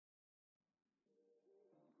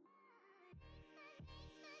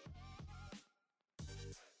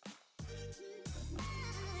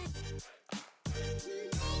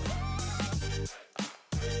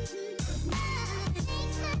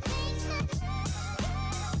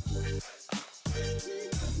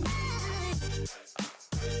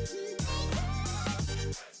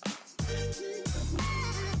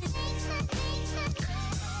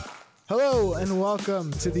Hello and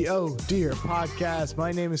welcome to the Oh Dear Podcast.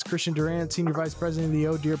 My name is Christian Durant, Senior Vice President of the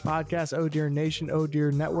Oh Dear Podcast, Oh Dear Nation, Oh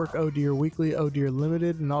Dear Network, Oh Dear Weekly, Oh Dear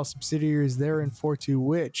Limited, and all subsidiaries therein for to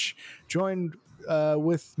which. Joined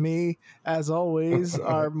with me, as always,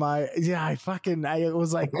 are my... I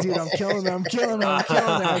was like, dude, I'm killing them.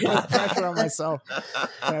 I put pressure on myself,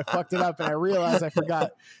 and I fucked it up, and I realized I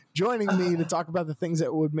forgot. Joining me to talk about the things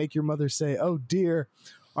that would make your mother say, oh dear,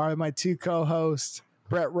 are my two co-hosts,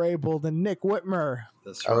 Brett Raybould and Nick Whitmer.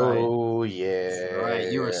 That's right. Oh, yeah. That's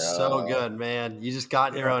right. You were so good, man. You just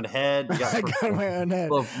got in your own head. You got I got in my own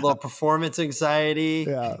head. Little performance anxiety.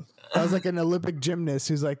 Yeah. I was like an Olympic gymnast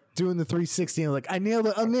who's like doing the 360 and like, I nailed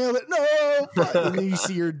it. No. Fuck. And then you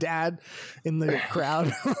see your dad in the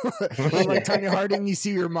crowd. Or like Tanya Harding, you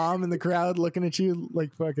see your mom in the crowd looking at you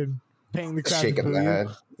like fucking paying the crowd. Shaking the head.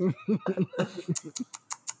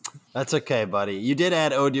 That's okay, buddy. You did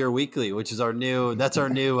add Oh Dear Weekly, which is our new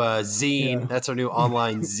zine. Yeah. That's our new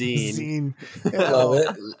online zine. Yeah. Love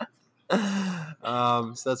it.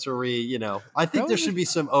 So that's where we, I think there should be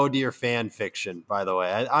some Oh Dear fan fiction, by the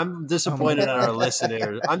way. I'm disappointed in our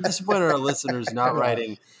listeners. I'm disappointed in our listeners not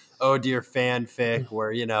writing Oh Dear fanfic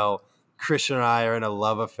where, Christian and I are in a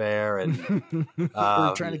love affair and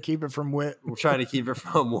we're trying to keep it from Whit. We're trying to keep it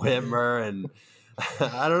from Whitmer. And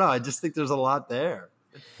I don't know. I just think there's a lot there.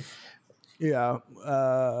 Yeah,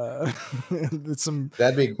 some.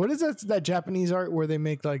 That'd be what is that Japanese art where they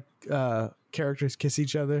make like characters kiss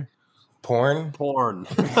each other? Porn.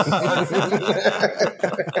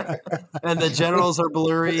 And the genitals are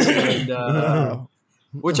blurry, and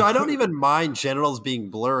which I don't even mind genitals being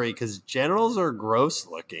blurry because genitals are gross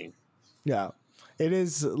looking. Yeah, it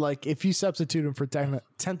is like if you substitute them for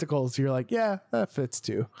tentacles, you're like, yeah, that fits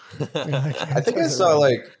too. I think I saw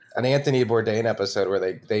like an Anthony Bourdain episode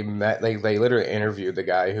where they met, they literally interviewed the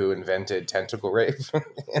guy who invented tentacle rape.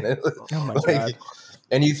 And it was, oh my God.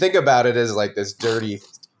 And you think about it as like this dirty,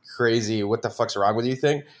 crazy, what the fuck's wrong with you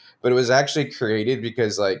thing. But it was actually created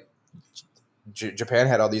because like Japan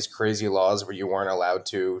had all these crazy laws where you weren't allowed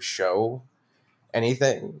to show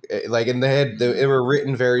anything. Like in the head, they were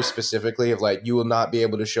written very specifically of like, you will not be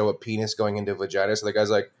able to show a penis going into a vagina. So the guy's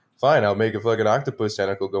like, fine, I'll make a fucking octopus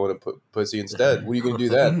tentacle go into pussy instead. What are you going to do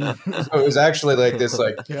then? So it was actually like this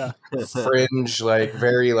like fringe, like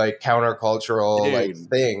very like countercultural like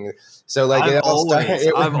thing. So like I've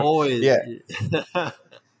always yeah.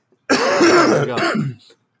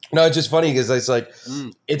 No, it's just funny because it's like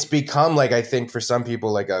it's become like I think for some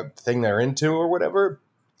people like a thing they're into or whatever.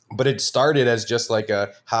 But it started as just like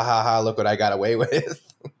a ha ha ha, look what I got away with.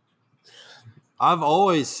 I've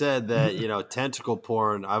always said that, tentacle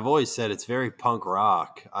porn, I've always said it's very punk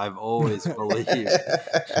rock. I've always believed.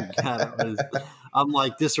 I'm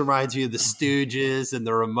like, this reminds me of the Stooges and the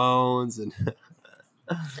Ramones. And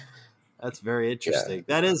that's very interesting. Yeah.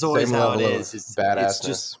 That is always how it is. It's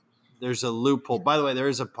just, there's a loophole. By the way, there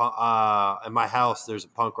is in my house, there's a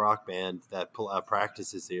punk rock band that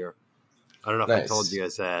practices here. I don't know if I told you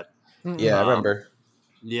guys that. Yeah, I remember.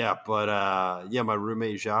 Yeah, but my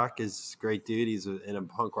roommate Jacques is a great dude. He's in a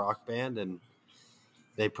punk rock band, and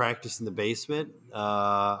they practice in the basement.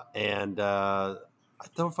 And I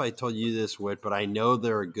don't know if I told you this, Whit, but I know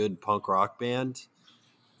they're a good punk rock band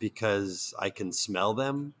because I can smell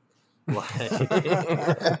them.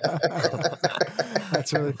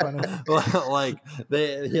 That's really funny. Like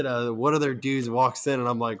they, one of their dudes walks in, and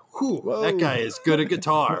I'm like, "Whew, that guy is good at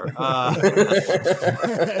guitar."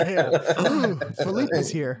 Philippe is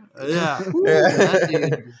here. Yeah,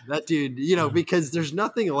 that dude. Because there's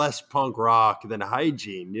nothing less punk rock than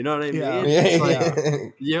Hygiene. You know what I mean? Yeah.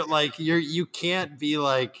 It's like you can't be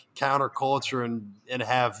like counterculture and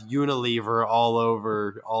have Unilever all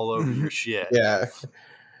over your shit. Yeah.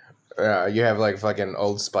 You have like fucking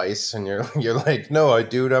Old Spice, and you're like, no,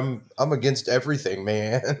 dude, I'm against everything,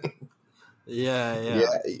 man. Yeah.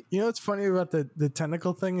 What's funny about the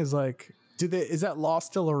tentacle thing is like, is that law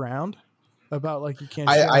still around? About like you can't.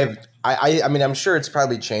 I mean, I'm sure it's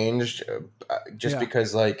probably changed,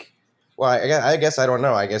 because like, well, I guess I don't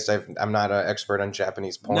know. I guess I'm not an expert on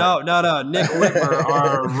Japanese porn. No. Nick Whitmer,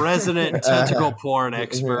 our resident tentacle porn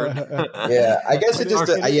expert. Yeah, I guess it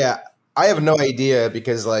just. I have no idea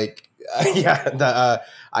because like, but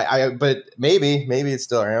maybe it's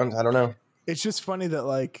still around. I don't know. It's just funny that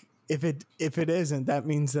like if it isn't, that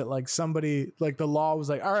means that like somebody like the law was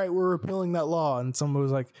like, all right, we're repealing that law, and someone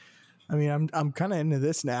was like, I mean, I'm kind of into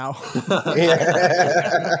this now. Like,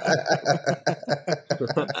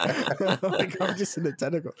 I'm just into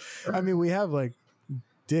technical. I mean, we have like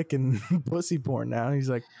dick and pussy porn now. And he's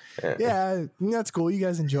like, yeah, that's cool. You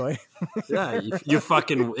guys enjoy. Yeah, you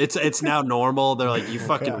fucking. It's now normal. They're like, you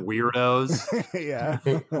fucking weirdos. Yeah,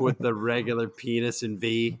 with the regular penis and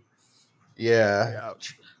V. Yeah.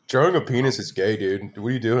 Drawing a penis is gay, dude. What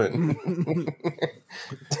are you doing?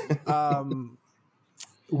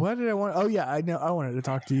 What did I want? Oh yeah, I know. I wanted to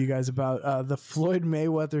talk to you guys about the Floyd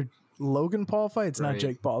Mayweather Logan Paul fight. It's not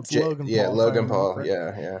Jake Paul. It's Logan Paul. Yeah, Logan Paul.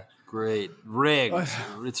 Yeah. Great, rigged.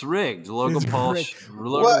 It's rigged. Logan Paul.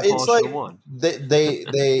 It's like won. They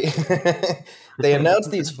they announce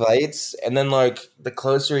these fights, and then like the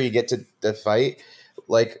closer you get to the fight,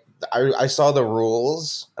 like I saw the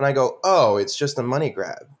rules, and I go, oh, it's just a money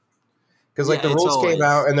grab. Because like the rules came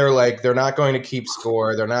out, and they're like, they're not going to keep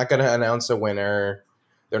score. They're not going to announce a winner.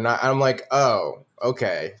 They're not. I'm like, oh,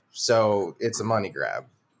 okay, so it's a money grab.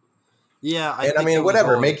 Yeah, I mean,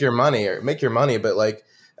 whatever, make your money, but like,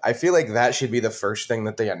 I feel like that should be the first thing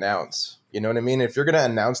that they announce. You know what I mean? If you're going to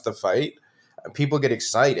announce the fight, people get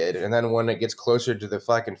excited, and then when it gets closer to the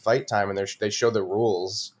fucking fight time, and they show the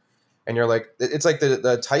rules, and you're like, it's like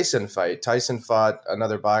the Tyson fight. Tyson fought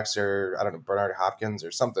another boxer, I don't know, Bernard Hopkins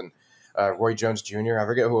or something, Roy Jones Jr. I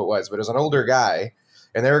forget who it was, but it was an older guy.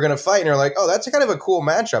 And they were going to fight, and you're like, oh, that's kind of a cool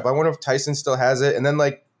matchup. I wonder if Tyson still has it. And then,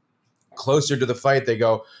 like, closer to the fight, they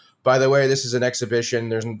go, by the way, this is an exhibition.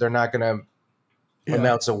 They're not going to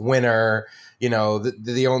announce a winner. You know,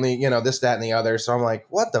 the only, you know, this, that, and the other. So I'm like,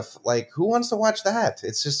 what the like? Who wants to watch that?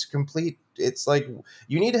 It's just complete. It's like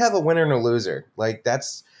you need to have a winner and a loser. Like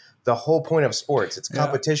that's the whole point of sports. It's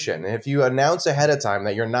competition. And if you announce ahead of time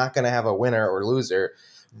that you're not going to have a winner or loser,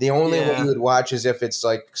 the only way you would watch is if it's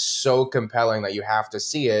like so compelling that you have to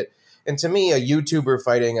see it. And to me, a YouTuber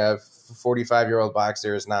fighting a 45-year-old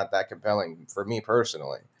boxer is not that compelling for me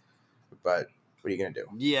personally. But what are you going to do?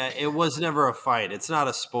 Yeah, it was never a fight. It's not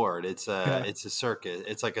a sport. It's a circus.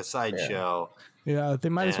 It's like a sideshow. Yeah, they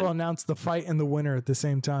might as well announce the fight and the winner at the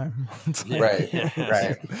same time. Right.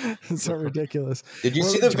 It's so ridiculous. Did you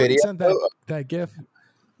see the video? Sent that GIF.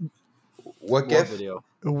 What GIF? Video?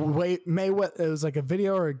 Mayweather. It was like a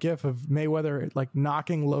video or a GIF of Mayweather like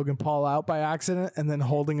knocking Logan Paul out by accident and then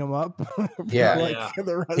holding him up. He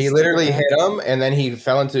literally hit him, and then he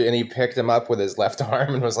fell into, and he picked him up with his left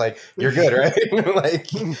arm and was like, "You're good, right?"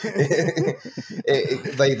 Like,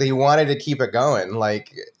 like he wanted to keep it going.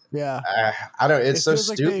 Like, I don't. It's so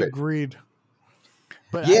stupid. Like they agreed,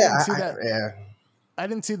 but I didn't see that. I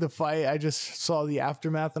didn't see the fight. I just saw the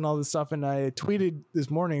aftermath and all this stuff, and I tweeted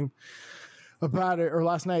this morning about it, or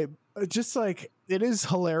last night. Just like, it is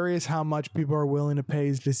hilarious how much people are willing to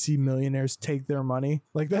pay to see millionaires take their money.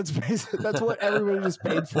 Like that's what everybody just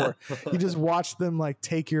paid for. You just watch them like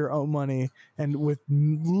take your own money, and with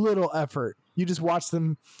little effort, you just watch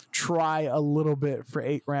them try a little bit for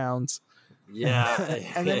 8 rounds. Yeah,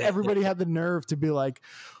 and then everybody had the nerve to be like,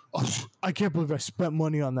 "Oh, I can't believe I spent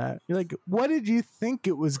money on that." You're like, what did you think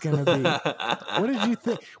it was going to be? What did you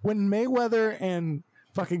think when Mayweather and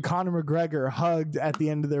fucking Conor McGregor hugged at the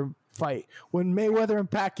end of their fight? When Mayweather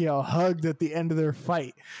and Pacquiao hugged at the end of their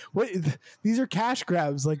fight? These are cash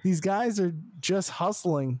grabs. Like, these guys are just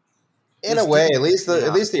hustling. In a way, at least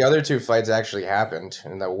the other 2 fights actually happened,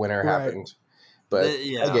 and the winner happened. But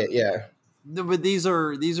But these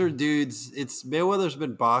are dudes. It's Mayweather's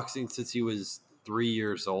been boxing since he was 3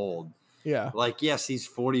 years old. Yeah. Like, yes, he's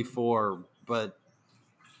 44, but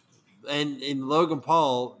and Logan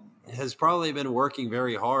Paul has probably been working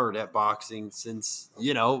very hard at boxing since,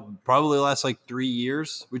 probably the last like 3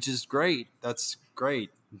 years, which is great. That's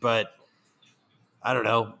great. But I don't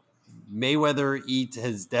know. Mayweather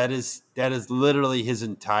that is literally his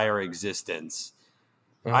entire existence.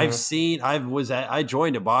 Mm-hmm. I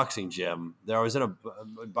joined a boxing gym. I was in a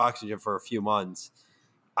boxing gym for a few months.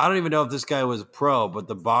 I don't even know if this guy was a pro, but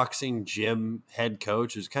the boxing gym head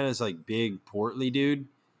coach was kind of this like big portly dude.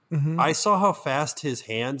 Mm-hmm. I saw how fast his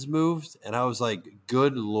hands moved, and I was like,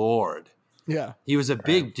 good Lord. Yeah. He was a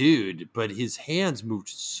big dude, but his hands moved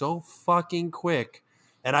so fucking quick.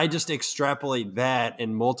 And I just extrapolate that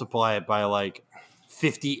and multiply it by like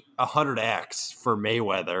 100x for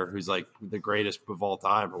Mayweather, who's like the greatest of all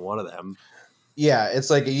time, or one of them. Yeah, it's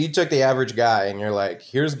like you took the average guy and you're like,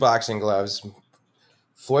 here's boxing gloves.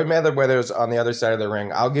 Floyd Mayweather's on the other side of the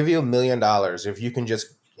ring. I'll give you $1 million if you can just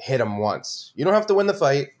hit him once. You don't have to win the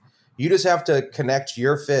fight. You just have to connect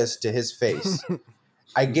your fist to his face.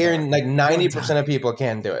 I guarantee like 90% of people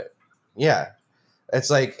can do it. Yeah. It's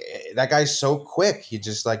like that guy's so quick.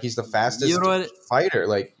 He's the fastest fighter.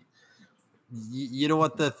 Like, You know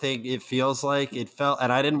what the thing it feels like? It felt,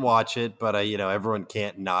 and I didn't watch it, but everyone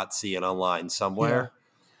can't not see it online somewhere.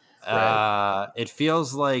 Yeah. Right. It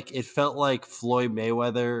felt like Floyd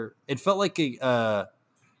Mayweather. It felt like a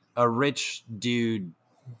rich dude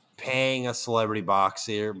paying a celebrity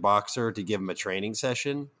boxer to give him a training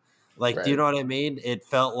session. Like, right. Do you know what I mean? It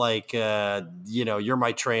felt like, you're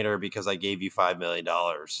my trainer because I gave you $5 million.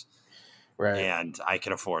 Right. And I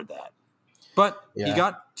can afford that. But he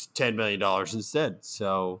got $10 million instead.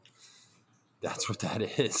 So that's what that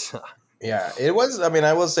is. Yeah, it was. I mean,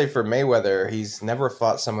 I will say for Mayweather, he's never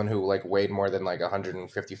fought someone who like weighed more than like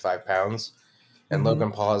 155 pounds. And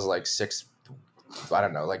Logan Paul is like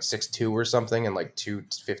 6'2" or something, and like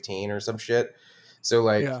 215 or some shit. So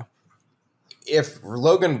like, if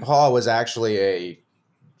Logan Paul was actually a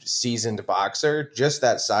seasoned boxer, just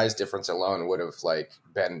that size difference alone would have like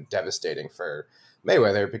been devastating for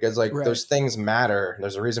Mayweather, because like those things matter.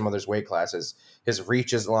 There's a reason why there's weight classes. His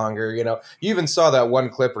reach is longer. You even saw that one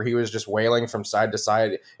clip where he was just wailing from side to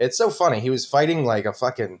side. It's so funny. He was fighting like a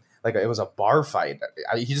fucking it was a bar fight.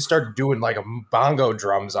 He just started doing like a bongo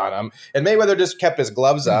drums on him, and Mayweather just kept his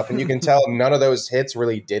gloves up, and you can tell none of those hits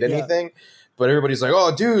really did anything. But everybody's like,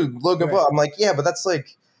 "Oh, dude, Logan Paul." I'm like, "Yeah, but that's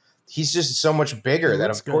like." He's just so much bigger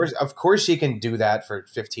that of course he can do that for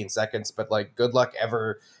 15 seconds, but like good luck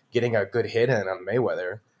ever getting a good hit in on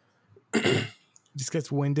Mayweather. Just gets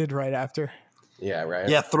winded right after. Yeah, right.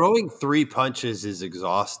 Yeah, throwing 3 punches is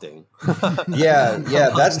exhausting. yeah,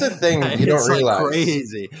 that's the thing you don't realize. Like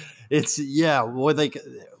crazy. It's you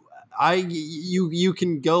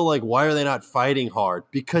can go like, why are they not fighting hard?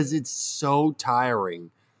 Because it's so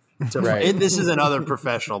tiring. And this is another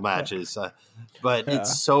professional matches, but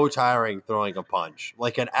it's so tiring throwing a punch,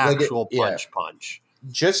 like an actual punch.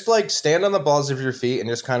 Just like stand on the balls of your feet and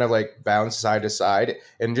just kind of like bounce side to side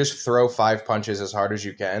and just throw 5 punches as hard as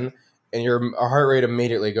you can, and your heart rate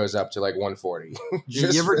immediately goes up to like 140.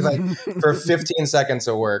 For 15 seconds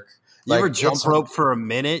of work. You ever jump rope for a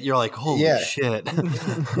minute? You're like, holy shit.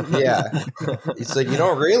 Yeah. It's like, you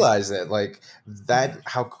don't realize it. Like that,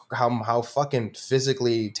 how fucking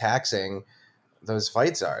physically taxing those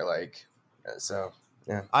fights are. Like, so,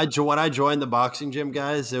 yeah. When I joined the boxing gym,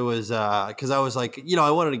 guys, it was because I was like, I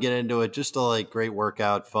wanted to get into it just to like great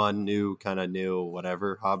workout, fun, new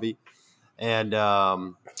whatever hobby. And I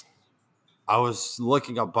was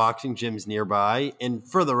looking up boxing gyms nearby. And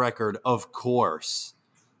for the record, of course,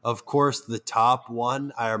 the top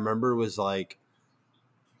one I remember was like,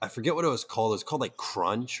 I forget what it was called. It was called like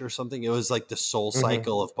Crunch or something. It was like the Soul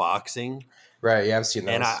Cycle of boxing. Right. Yeah, I've seen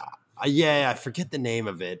those. And I forget the name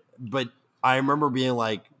of it, but I remember being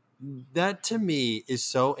like, that to me is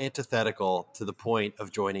so antithetical to the point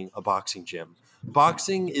of joining a boxing gym.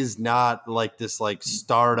 Boxing is not like this like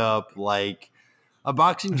startup, like a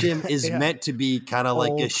boxing gym is meant to be kind of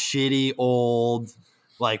like a shitty old,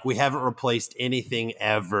 like we haven't replaced anything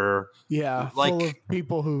ever. Yeah, like full of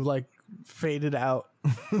people who like faded out.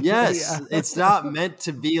 Yes, it's not meant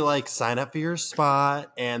to be like sign up for your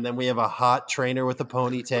spot, and then we have a hot trainer with a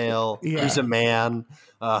ponytail who's a man.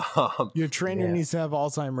 Your trainer needs to have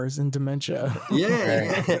Alzheimer's and dementia.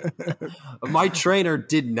 Yeah. My trainer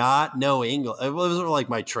did not know English. It wasn't like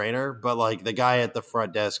my trainer, but like the guy at the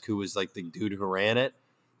front desk who was like the dude who ran it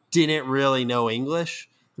didn't really know English.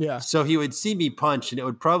 Yeah. So he would see me punch, and it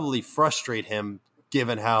would probably frustrate him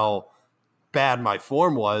given how bad my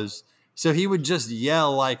form was. So he would just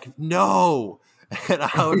yell like, no. And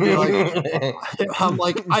I would be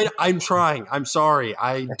like, I'm trying. I'm sorry.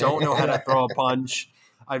 I don't know how to throw a punch.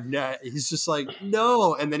 He's just like,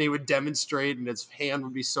 no. And then he would demonstrate, and his hand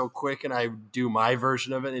would be so quick, and I would do my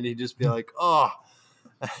version of it, and he'd just be like, oh.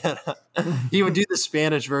 He would do the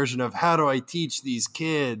Spanish version of, how do I teach these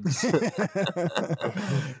kids?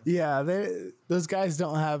 Yeah, those guys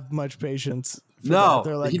don't have much patience. No,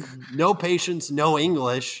 they're like, no patience, no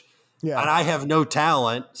English. Yeah. And I have no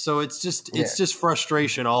talent, so it's just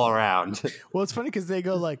frustration all around. Well, it's funny because they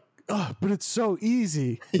go like, oh, but it's so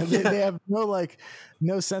easy. And they have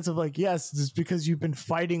no sense of like, yes, it's because you've been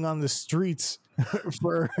fighting on the streets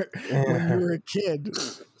for when you were a kid.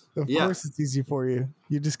 Of course it's easy for you.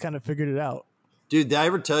 You just kind of figured it out. Dude, did I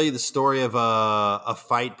ever tell you the story of a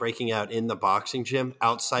fight breaking out in the boxing gym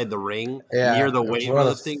outside the ring near the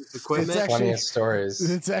weightlifting equipment? Funniest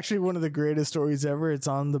stories. It's actually one of the greatest stories ever. It's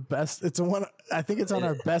on the best. I think it's on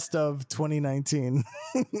our best of 2019.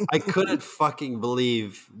 I couldn't fucking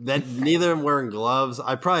believe that neither of them wearing gloves.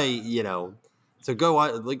 I probably, so go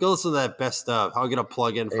listen to that best of. I'll get a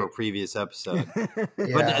plug in for a previous episode.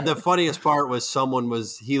 But the funniest part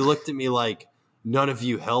was he looked at me like, none of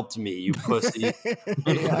you helped me, you pussy.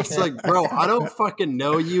 It's like, bro, I don't fucking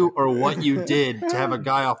know you or what you did to have a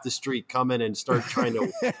guy off the street come in and start trying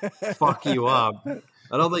to fuck you up.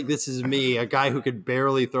 I don't think this is me, a guy who could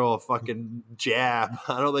barely throw a fucking jab.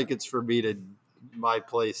 I don't think it's for me to my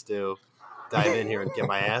place to dive in here and get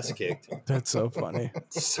my ass kicked. That's so funny.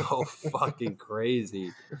 It's so fucking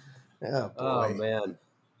crazy. Oh man,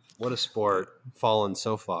 what a sport, fallen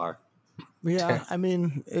so far. Yeah, I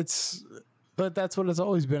mean, but that's what it's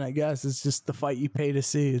always been, I guess. It's just the fight you pay to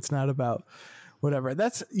see. It's not about whatever.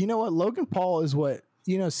 That's, you know what, Logan Paul is what,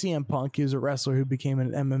 you know, CM Punk, he was a wrestler who became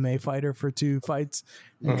an MMA fighter for 2 fights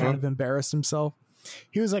and kind of embarrassed himself.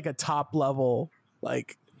 He was like a top level,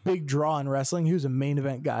 like big draw in wrestling. He was a main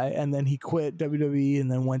event guy, and then he quit WWE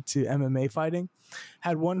and then went to MMA fighting.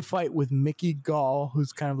 Had one fight with Mickey Gall,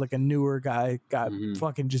 who's kind of like a newer guy, got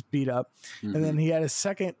fucking just beat up. And then he had a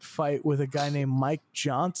second fight with a guy named Mike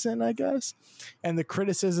Johnson, I guess. And the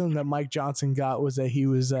criticism that Mike Johnson got was that he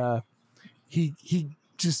was he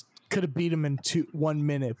just could have beat him in 1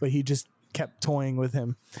 minute, but he just kept toying with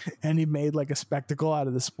him, and he made like a spectacle out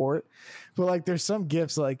of the sport. But like, there's some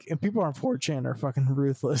gifts, like, and people on 4chan are fucking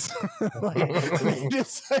ruthless. Like,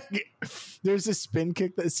 just like, there's this spin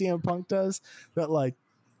kick that CM Punk does that like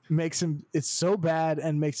makes him, it's so bad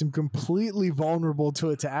and makes him completely vulnerable to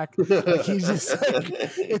attack. Like, he's just like,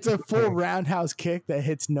 it's a full roundhouse kick that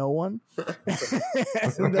hits no one.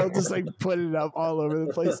 And they'll just like put it up all over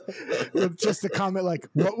the place with just a comment like,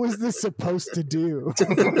 what was this supposed to do?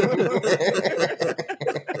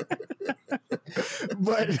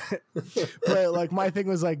 but like, my thing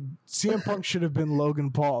was like, CM Punk should have been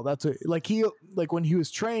Logan Paul. That's what, like, he, like, when he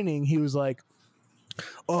was training, he was like,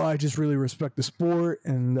 oh, I just really respect the sport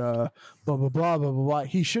and blah, blah, blah, blah, blah, blah.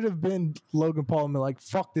 He should have been Logan Paul and been like,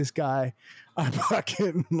 fuck this guy. I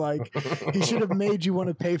fucking, like, he should have made you want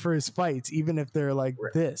to pay for his fights, even if they're like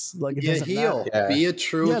this. Like, it doesn't heel. matter. Be a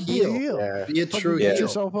true heel. Yeah. Be a true heel. Get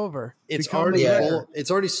yourself over. It's already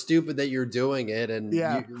it's already stupid that you're doing it, and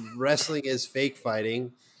wrestling is fake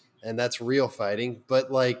fighting, and that's real fighting. But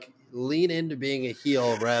like, lean into being a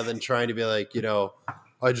heel rather than trying to be like, you know,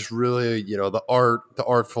 I just really, you know, the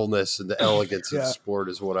artfulness and the elegance of the sport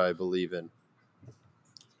is what I believe in.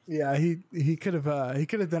 Yeah, he could have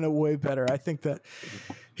done it way better. I think that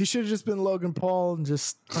he should have just been Logan Paul and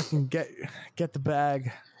just fucking get the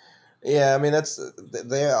bag. Yeah, I mean, that's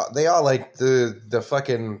they all like the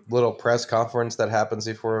fucking little press conference that happens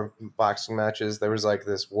before boxing matches. There was like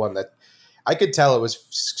this one that I could tell it was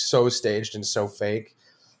so staged and so fake.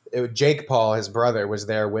 Jake Paul, his brother, was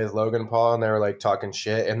there with Logan Paul, and they were like talking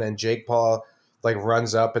shit. And then Jake Paul like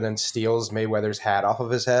runs up and then steals Mayweather's hat off of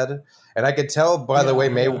his head. And I could tell by the way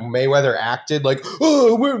Mayweather acted, like,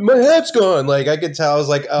 oh, my hat's gone. Like, I could tell. I was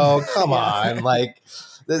like, oh, come on, like,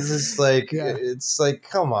 this is like, it's like,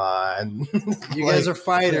 come on. You guys are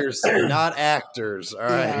fighters, not actors. All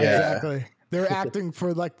right, exactly. They're acting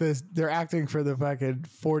for like this. They're acting for the fucking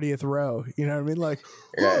 40th row. You know what I mean? Like,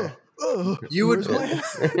 you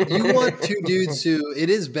want 2 dudes who, it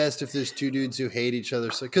is best if there's 2 dudes who hate each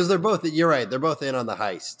other. So, because they're both, you're right, they're both in on the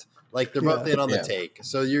heist. Like, they're both in on the take.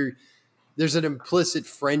 So there's an implicit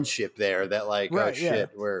friendship there that like,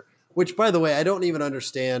 which by the way, I don't even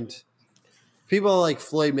understand. People like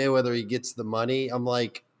Floyd Mayweather, he gets the money. I'm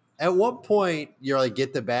like, at what point you're like,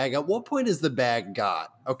 get the bag? At what point is the bag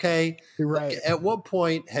got? Okay. Right. Like, at what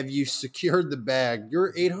point have you secured the bag?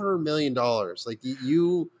 You're $800 million. Like,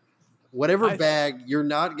 whatever bag, you're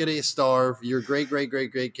not going to starve. Your great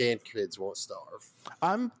grandkids won't starve.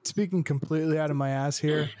 I'm speaking completely out of my ass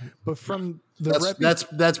here, but from the that's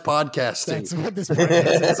podcasting. That's what this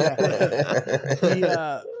podcast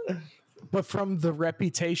is. But from the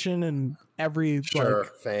reputation and every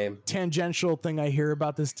fame tangential thing I hear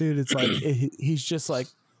about this dude, it's like he's just like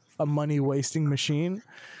a money wasting machine.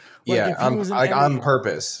 Like, on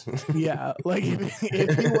purpose. Yeah, like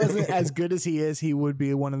if he wasn't as good as he is, he would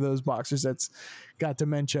be one of those boxers that's got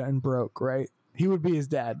dementia and broke. Right? He would be his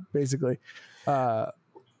dad, basically.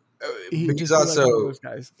 He's also like those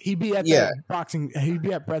guys. He'd be at boxing. He'd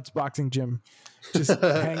be at Brett's boxing gym, just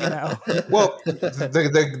hanging out. Well,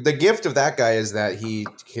 the gift of that guy is that he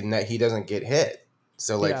doesn't get hit.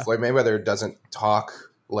 So like Floyd Mayweather doesn't talk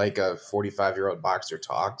like a 45-year-old boxer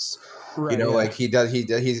talks. Right, you know, like he does.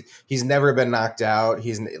 He's never been knocked out.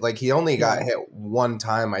 He's like, he only got hit one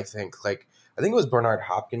time. I think it was Bernard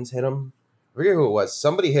Hopkins hit him. I forget who it was.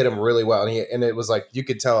 Somebody hit him really well, and it was like, you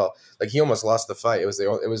could tell, like, he almost lost the fight. It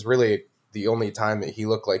was really the only time that he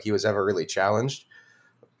looked like he was ever really challenged.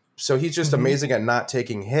 So he's just amazing at not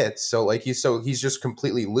taking hits. So like he's just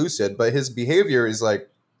completely lucid, but his behavior is like,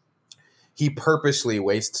 he purposely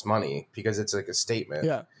wastes money because it's like a statement.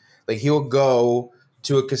 Yeah. Like he'll go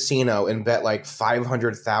to a casino and bet like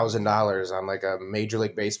 $500,000 on like a Major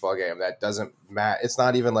League Baseball game that doesn't matter. It's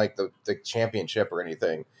not even like the championship or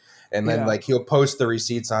anything. And then like he'll post the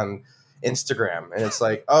receipts on Instagram and it's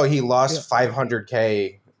like, oh, he lost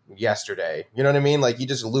 $500K yesterday. You know what I mean? Like he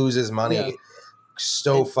just loses money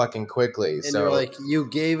so fucking quickly. And so you're like, you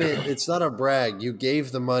gave it. It's not a brag. You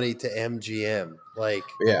gave the money to MGM. Like,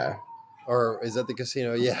 or is that the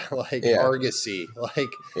casino? Yeah, like Argosy. Like,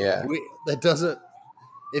 that doesn't.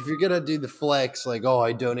 If you're gonna do the flex, like, oh,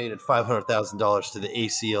 I donated $500,000 to the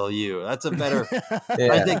ACLU. That's a better.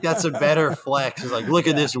 I think that's a better flex. It's like, look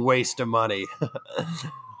at this waste of money.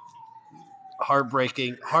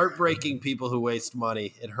 Heartbreaking people who waste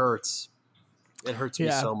money. It hurts. It hurts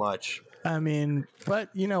me so much. I mean, but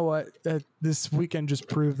you know what? This weekend just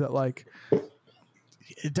proved that like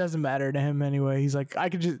it doesn't matter to him anyway. He's like, I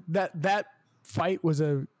could just that fight was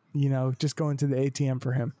just going to the ATM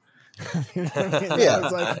for him. You know what I mean?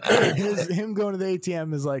 It's like him going to the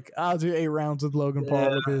ATM is like, I'll do 8 rounds with Logan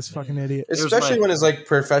Paul. Look at this fucking idiot. Especially when his like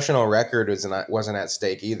professional record wasn't at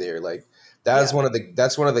stake either. Like that's one of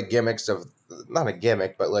the gimmicks of, not a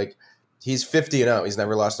gimmick, but like he's 50-0. He's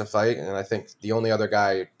never lost a fight, and I think the only other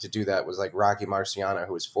guy to do that was like Rocky Marciano,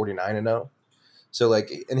 who was 49-0. So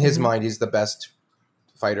like in his mind, he's the best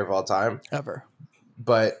fighter of all time ever.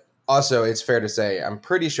 But also, it's fair to say, I'm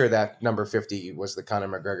pretty sure that number 50 was the Conor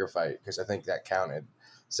McGregor fight because I think that counted.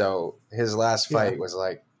 So his last fight was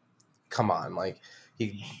like, come on, like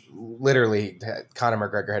he literally Conor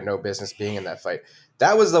McGregor had no business being in that fight.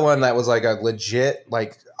 That was the one that was like a legit,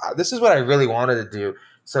 like this is what I really wanted to do.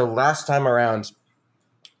 So last time around,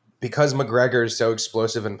 because McGregor is so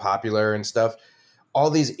explosive and popular and stuff, all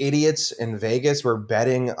these idiots in Vegas were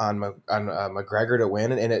betting on McGregor to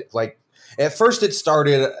win, and it like. At first, it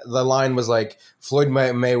started. The line was like Floyd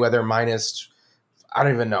Mayweather minus, I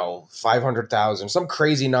don't even know, 500,000, some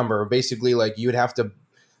crazy number. Basically, like you'd have to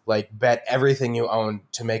like bet everything you own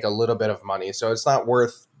to make a little bit of money. So it's not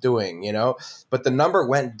worth doing, you know. But the number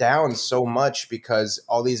went down so much because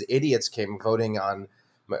all these idiots came betting on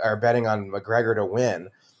McGregor to win.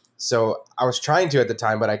 So I was trying to at the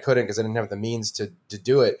time, but I couldn't because I didn't have the means to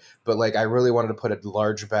do it. But like, I really wanted to put a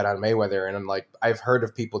large bet on Mayweather. And I'm like, I've heard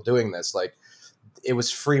of people doing this. Like it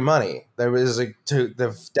was free money. There was like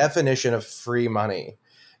the definition of free money,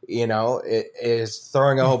 you know, it is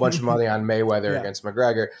throwing a whole bunch of money on Mayweather against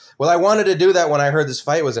McGregor. Well, I wanted to do that when I heard this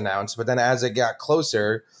fight was announced, but then as it got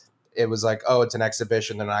closer, it was like, oh, it's an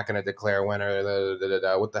exhibition. They're not going to declare a winner.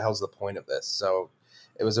 What the hell's the point of this? So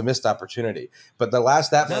it was a missed opportunity. But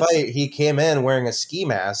that fight, he came in wearing a ski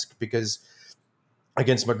mask against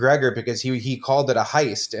McGregor because he called it a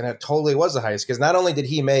heist, and it totally was a heist because not only did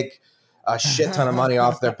he make a shit ton of money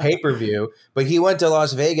off their pay-per-view, but he went to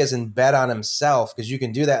Las Vegas and bet on himself because you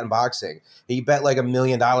can do that in boxing. He bet like $1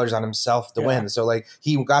 million on himself to win. So like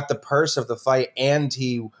he got the purse of the fight and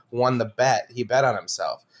he won the bet. He bet on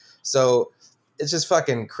himself. So it's just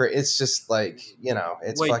fucking it's just like, you know,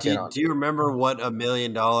 it's fucking. Do you remember what $1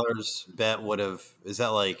 million bet would have? Is that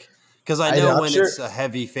like, because I know it's a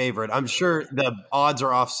heavy favorite, I'm sure the odds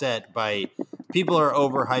are offset by people are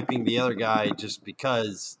overhyping the other guy just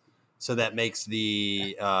because. So that makes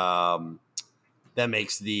the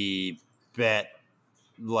bet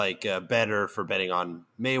like better for betting on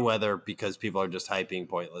Mayweather because people are just hyping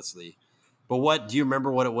pointlessly. But do you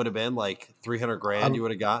remember what it would have been? Like $300,000 you would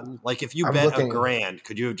have gotten? Like if you bet $1,000,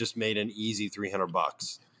 could you have just made an easy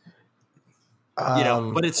 $300? You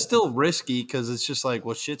know, but it's still risky because it's just like,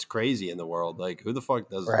 well, shit's crazy in the world. Like who the fuck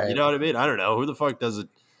does it? You know what I mean? I don't know. Who the fuck does it?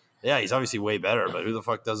 Yeah, he's obviously way better, but who the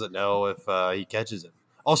fuck doesn't know if he catches him?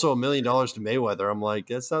 Also, $1 million to Mayweather. I'm like,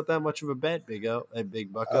 that's not that much of a bet, big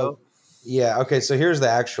bucko. Yeah. Okay. So here's the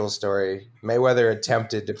actual story. Mayweather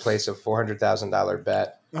attempted to place a $400,000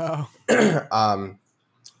 bet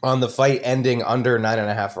on the fight ending under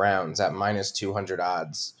 9.5 rounds at minus 200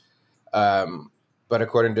 odds. But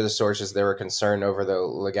according to the sources, they were concerned over the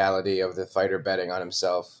legality of the fighter betting on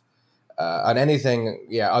himself on anything,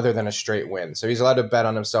 other than a straight win. So he's allowed to bet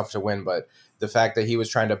on himself to win, but the fact that he was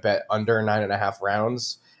trying to bet under 9.5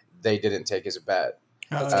 rounds, they didn't take his bet.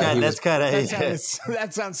 That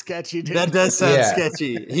sounds sketchy, dude. That does sound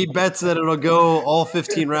sketchy. He bets that it'll go all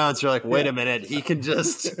 15 rounds. You're like, wait a minute. He's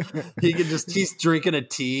drinking a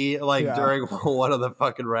tea during one of the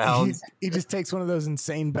fucking rounds. He just takes one of those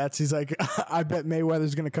insane bets. He's like, I bet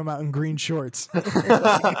Mayweather's going to come out in green shorts.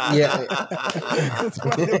 Yeah.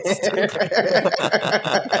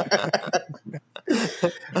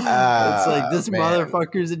 It's like this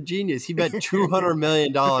motherfucker's a genius. He bet $200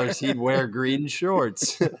 million he'd wear green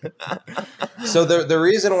shorts. So the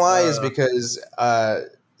reason why is because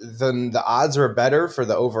the odds were better for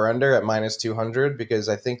the over under at -200 because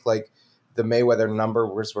I think like the Mayweather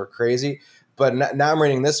numbers were crazy. But now I'm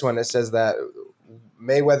reading this one. It says that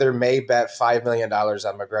Mayweather may bet $5 million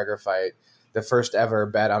on McGregor fight. The first ever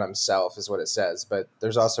bet on himself is what it says. But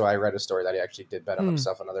there's also, I read a story that he actually did bet on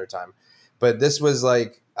himself another time. But this was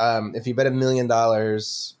like, if you bet $1 million,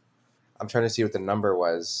 I'm trying to see what the number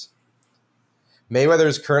was. Mayweather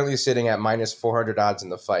is currently sitting at -400 odds in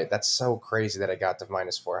the fight. That's so crazy that it got to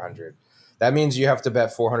 -400. That means you have to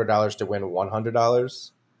bet $400 to win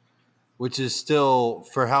 $100. Which is still,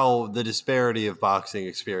 for how the disparity of boxing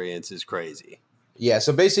experience is crazy. Yeah,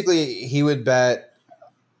 so basically he would bet,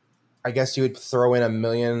 I guess you would throw in $1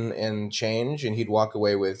 million in change and he'd walk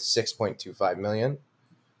away with $6.25 million.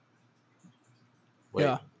 Wait.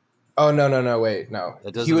 Yeah. Oh, no, wait, no.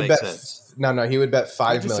 That doesn't make sense. No, he would bet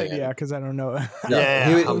 $5 million. Said, yeah, because I don't know.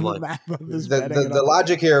 The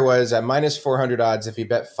logic here was at -400 odds, if he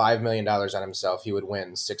bet $5 million on himself, he would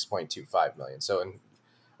win $6.25 million. So,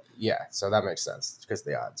 so that makes sense because of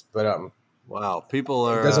the odds. But wow, people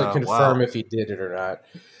are. It doesn't confirm if he did it or not.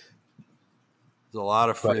 There's a lot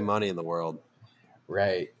of free money in the world.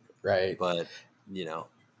 Right. But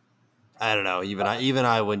I don't know. Even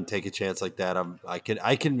I wouldn't take a chance like that.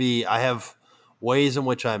 I have ways in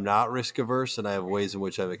which I'm not risk averse, and I have ways in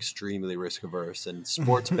which I'm extremely risk averse. And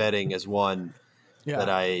sports betting is one that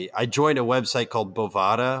I joined a website called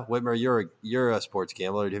Bovada. Whitmer, you're a sports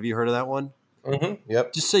gambler. Have you heard of that one? Mm-hmm.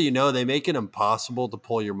 Yep. Just so you know, they make it impossible to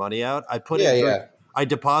pull your money out. I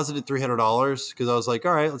deposited $300 because I was like,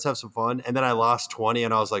 all right, let's have some fun. And then I lost 20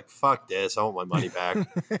 and I was like, fuck this. I want my money back.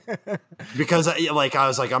 Because I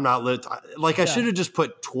was like, I'm not I should have just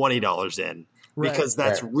put $20 in because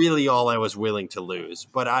that's really all I was willing to lose.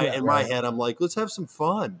 But in my head, I'm like, let's have some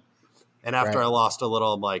fun. And after I lost a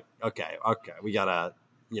little, I'm like, okay, we gotta,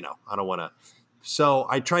 I don't want to. So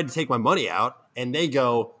I tried to take my money out and they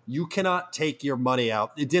go, you cannot take your money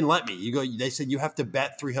out. It didn't let me. They said you have to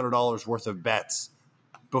bet $300 worth of bets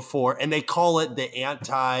before, and they call it the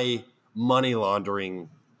anti-money laundering.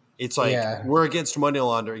 It's like, we're against money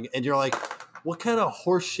laundering. And you're like, what kind of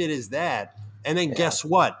horse shit is that? And then guess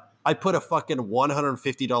what? I put a fucking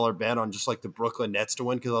 $150 bet on just like the Brooklyn Nets to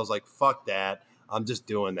win because I was like, fuck that. I'm just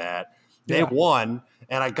doing that. They won,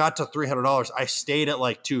 and I got to $300. I stayed at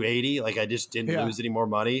like 280. Like I just didn't lose any more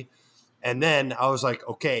money. And then I was like,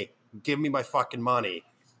 okay, give me my fucking money.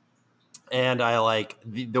 And I like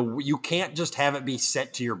you can't just have it be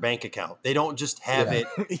sent to your bank account. They don't just have it.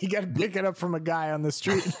 You got to pick it up from a guy on the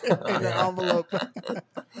street in an envelope.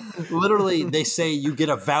 Literally, they say you get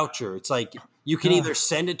a voucher. It's like you can either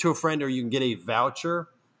send it to a friend or you can get a voucher.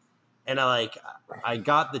 And I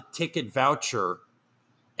got the ticket voucher,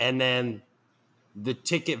 and then the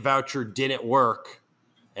ticket voucher didn't work,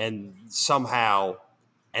 and somehow,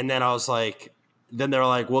 and then I was like, then they're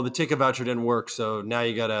like, well, the ticket voucher didn't work, so now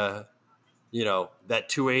you gotta. That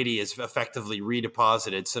 280 is effectively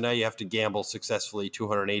redeposited. So now you have to gamble successfully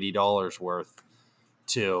 $280 worth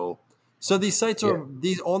to. So these sites are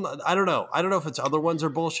I don't know. I don't know if it's other ones are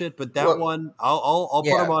bullshit, but that one I'll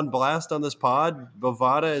put them on blast on this pod.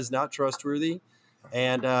 Bovada is not trustworthy.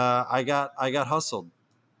 And I got hustled.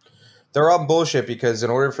 They're all bullshit because in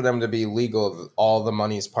order for them to be legal, all the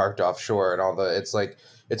money's parked offshore and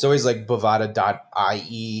it's always like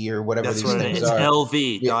Bovada.ie or whatever. That's these things are. It's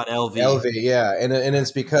LV.LV. LV, yeah. And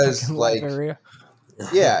it's because so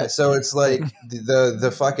it's like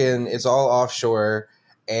the fucking, it's all offshore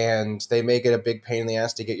and they make it a big pain in the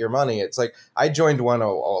ass to get your money. It's like, I joined one a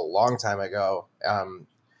long time ago.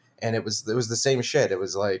 And it was the same shit. It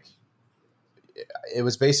was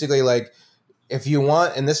basically like, if you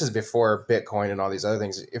want, and this is before Bitcoin and all these other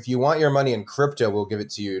things, if you want your money in crypto, we'll give it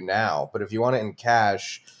to you now. But if you want it in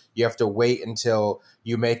cash, you have to wait until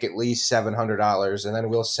you make at least $700, and then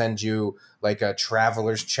we'll send you like a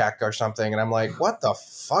traveler's check or something. And I'm like, what the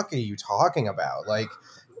fuck are you talking about? Like,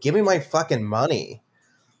 give me my fucking money.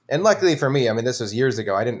 And luckily for me, I mean, this was years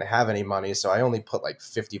ago. I didn't have any money, so I only put like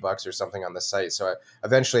 $50 or something on the site. So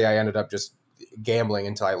eventually I ended up just gambling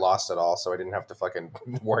until I lost it all, so I didn't have to fucking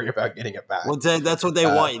worry about getting it back. Well, that's what they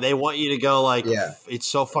want. They want you to go like, it's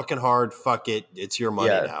so fucking hard. Fuck it. It's your money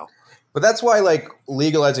now. But that's why like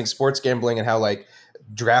legalizing sports gambling and how like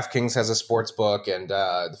DraftKings has a sports book and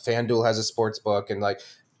FanDuel has a sports book, and like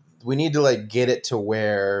we need to like get it to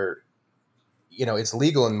where it's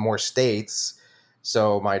legal in more states.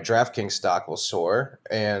 So my DraftKings stock will soar,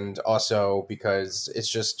 and also because it's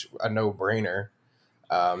just a no-brainer.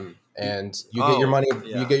 And you get your money.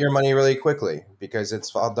 Yeah. You get your money really quickly because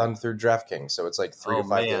it's all done through DraftKings. So it's like 3 to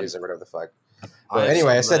 5 days or whatever the fuck. But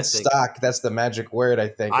anyway, I said stock. That's the magic word, I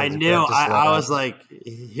think. I knew. I was like,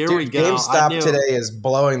 here we go. GameStop today is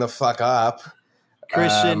blowing the fuck up.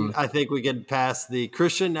 Christian, I think we get past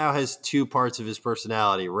Christian now has 2 parts of his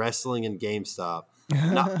personality, wrestling and GameStop.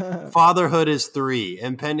 Fatherhood is 3.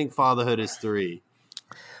 Impending fatherhood is 3.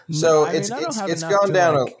 So it's gone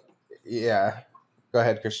down. Yeah. Go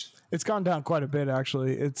ahead, Christian. It's gone down quite a bit,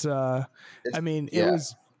 actually. It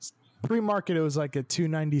was pre-market. It was like at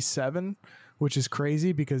 297, which is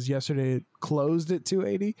crazy because yesterday it closed at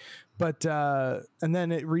 280. But and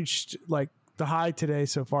then it reached like the high today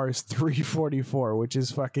so far is 344, which is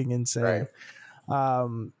fucking insane.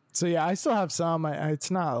 Right. So yeah, I still have some. It's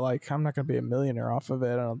not like I'm not going to be a millionaire off of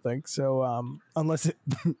it. I don't think so. Unless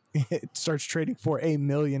it starts trading for $1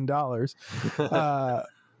 million.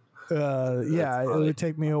 Yeah, it would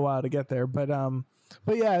take me a while to get there, but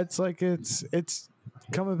yeah, it's like it's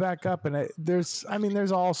coming back up, and there's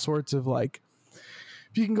all sorts of like,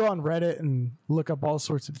 if you can go on Reddit and look up all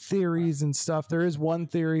sorts of theories and stuff. There is one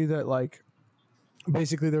theory that like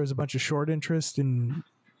basically there was a bunch of short interest in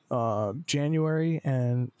January,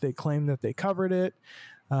 and they claim that they covered it,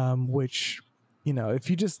 which, you know, if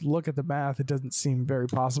you just look at the math, it doesn't seem very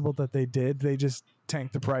possible that they did. They just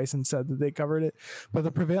tanked the price and said that they covered it. But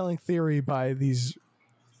the prevailing theory by these,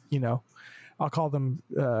 you know, I'll call them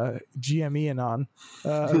GME Anon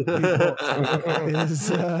people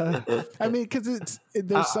is, I mean, because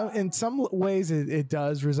there's some, in some ways it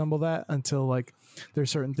does resemble that until like there's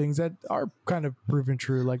certain things that are kind of proven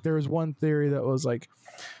true. Like there was one theory that was like,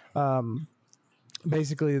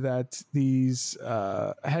 basically that these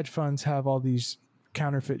hedge funds have all these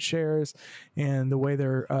counterfeit shares, and the way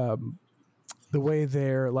they're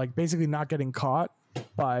like basically not getting caught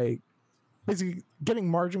by basically getting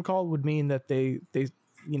margin called would mean that they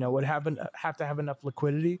you know would have to have enough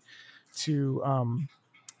liquidity to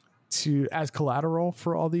as collateral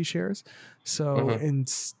for all these shares. So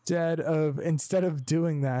instead of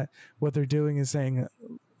doing that, what they're doing is saying,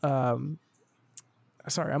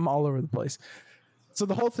 sorry, I'm all over the place. So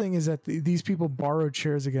the whole thing is that these people borrowed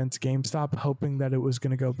shares against GameStop, hoping that it was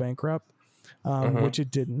going to go bankrupt, which it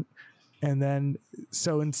didn't. And then,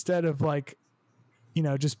 so instead of like, you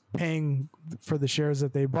know, just paying for the shares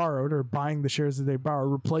that they borrowed or buying the shares that they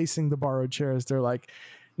borrowed, replacing the borrowed shares, they're like,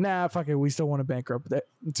 nah, fuck it, we still want to bankrupt that.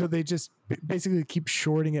 So they just basically keep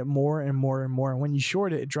shorting it more and more and more. And when you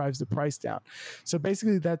short it, it drives the price down. So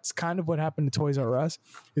basically that's kind of what happened to Toys R Us,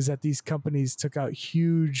 is that these companies took out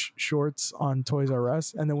huge shorts on Toys R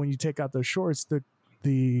Us. And then when you take out those shorts,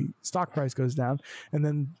 the stock price goes down, and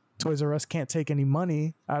then Toys R Us can't take any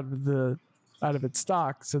money out of its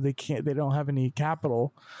stock. So they don't have any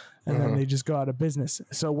capital, and then they just go out of business.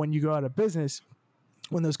 So when you go out of business,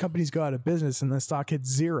 when those companies go out of business and the stock hits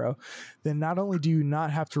zero, then not only do you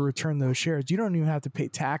not have to return those shares, you don't even have to pay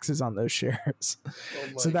taxes on those shares.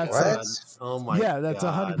 So that's that's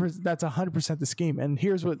 100%. That's 100% the scheme. And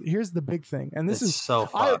here's the big thing. And this is so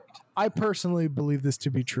fucked. I personally believe this to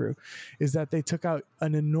be true, is that they took out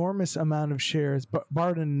an enormous amount of shares,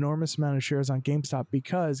 borrowed an enormous amount of shares on GameStop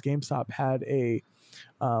because GameStop had a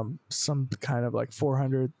some kind of like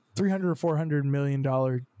 $300 or $400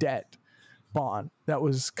 million debt bond that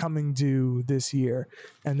was coming due this year,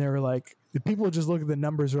 and they were like, the people just look at the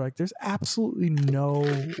numbers, are like, there's absolutely no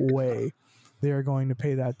way they are going to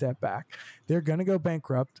pay that debt back. They're going to go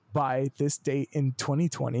bankrupt by this date in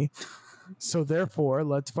 2020. So therefore,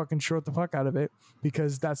 let's fucking short the fuck out of it,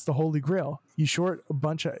 because that's the holy grail. You short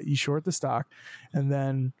the stock, and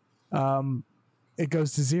then it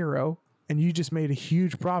goes to zero, and you just made a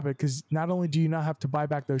huge profit, because not only do you not have to buy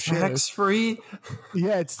back those shares, tax free.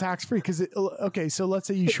 Yeah, it's tax free. Because okay, so let's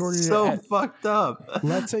say you shorted so it. So fucked up.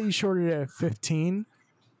 Let's say you shorted it at 15.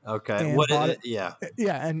 Okay. What is it? Yeah.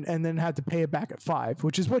 Yeah, and then had to pay it back at 5,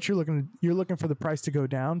 which is what you're looking for the price to go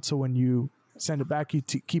down. So when you send it back, you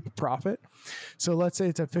keep a profit. So let's say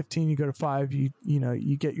it's at 15, you go to 5, you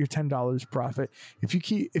get your $10 profit.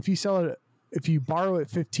 If you borrow at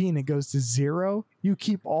 15, it goes to 0. You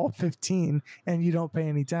keep all 15 and you don't pay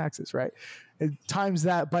any taxes, right? It times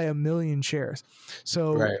that by 1 million shares.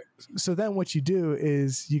 So, So then what you do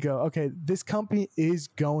is you go, okay, this company is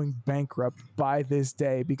going bankrupt by this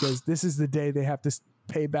day, because this is the day they have to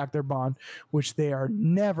pay back their bond, which they are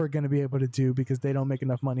never going to be able to do because they don't make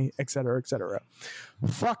enough money, et cetera, et cetera.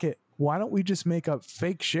 Fuck it. why don't we just make up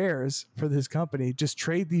fake shares for this company, just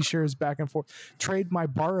trade these shares back and forth, trade my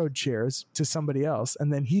borrowed shares to somebody else,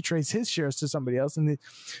 and then he trades his shares to somebody else. And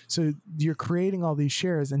so you're creating all these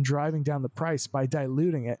shares and driving down the price by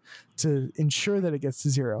diluting it to ensure that it gets to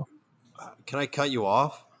zero. Can I cut you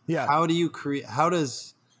off? Yeah. How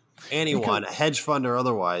does anyone, a hedge fund or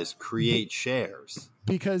otherwise, create shares?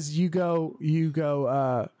 Because you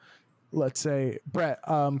go, let's say, Brett,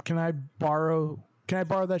 can I borrow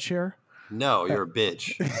that share? No, you're a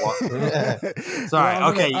bitch. Sorry.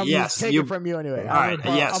 Well, okay. Yes. Take it from you anyway. All right.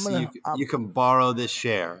 Yes. You can borrow this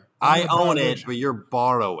share. I own it, but you're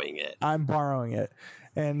borrowing it. I'm borrowing it.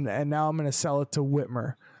 And now I'm going to sell it to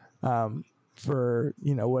Whitmer. For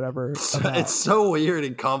whatever it's so weird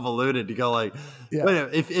and convoluted to go like, wait,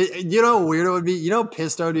 if how weird it would be,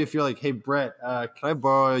 pissed out if you're like, hey Brett, can I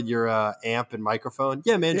borrow your amp and microphone?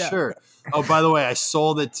 Yeah, man, sure. Oh, by the way, I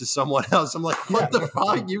sold it to someone else. I'm like, what the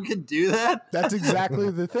fuck? You can do that? That's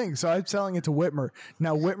exactly the thing. So I'm selling it to Whitmer.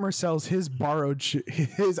 Now Whitmer sells his borrowed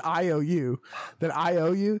his IOU that I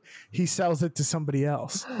owe you. He sells it to somebody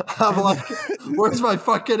else. I'm like, where's my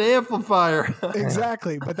fucking amplifier?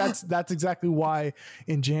 Exactly, but that's exactly why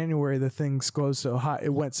in January the things go so high.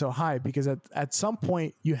 It went so high because at some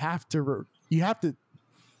point you have to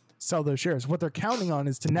sell those shares. What they're counting on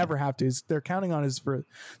is to never have to. They're counting on is for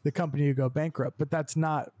the company to go bankrupt, but that's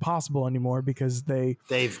not possible anymore because they've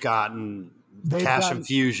gotten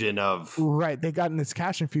infusion of right. They've gotten this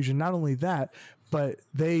cash infusion. Not only that, but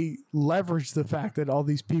they leveraged the fact that all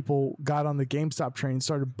these people got on the GameStop train and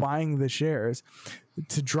started buying the shares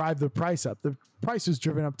to drive the price up. The price was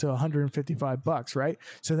driven up to $155, right?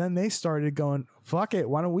 So then they started going, fuck it,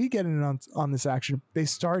 why don't we get in on this action? They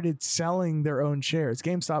started selling their own shares.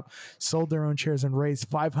 GameStop sold their own shares and raised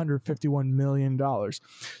 $551 million.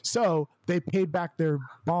 So they paid back their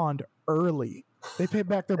bond early. They paid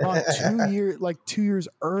back their bond 2 years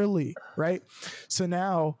early, right? So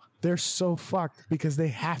now they're so fucked because they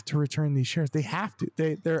have to return these shares. They have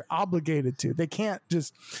to. They're obligated to. They can't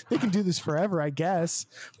just. They can do this forever, I guess.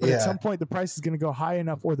 But at some point, the price is going to go high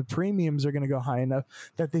enough, or the premiums are going to go high enough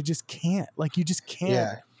that they just can't. Like you just can't.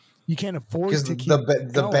 Yeah. You can't afford to keep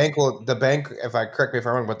the bank will. The bank, if I correct me if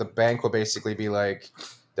I'm wrong, but the bank will basically be like,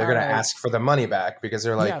 they're going to ask for the money back because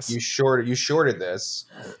they're like, you shorted this.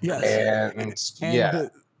 Yes. And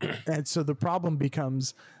and so the problem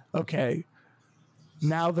becomes, okay.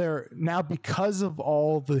 Now because of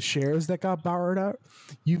all the shares that got borrowed out,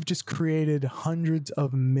 you've just created hundreds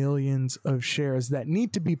of millions of shares that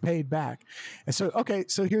need to be paid back. And so, okay,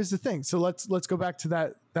 so here's the thing. So let's go back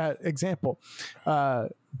to that example.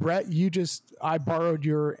 Brett, I borrowed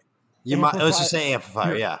your let's just say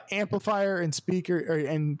amplifier, amplifier and speaker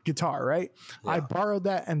and guitar, right? Yeah. I borrowed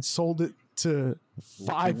that and sold it to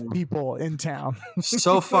 5 people in town.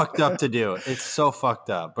 So fucked up to do. It's so fucked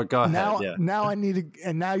up. But go ahead. Now I need to,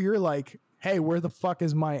 and now you're like, hey, where the fuck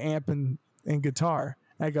is my amp and guitar?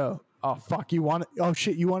 And I go, oh fuck, you want it? Oh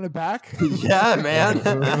shit, you want it back? Yeah, man.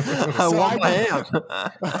 I want my amp.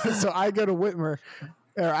 So I go to Whitmer.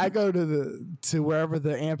 Or I go to wherever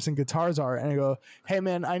the amps and guitars are, and I go, hey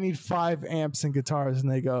man, I need 5 amps and guitars,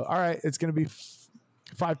 and they go, all right, it's gonna be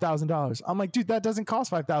 $5,000. I'm like, dude, that doesn't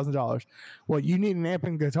cost $5,000. Well, you need an amp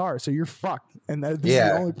and guitar, so you're fucked, and this is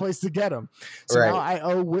the only place to get them. So now I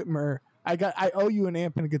owe Whitmer. I owe you an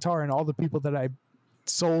amp and a guitar, and all the people that I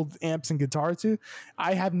sold amps and guitar to,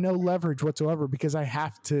 I have no leverage whatsoever because I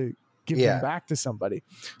have to give them back to somebody.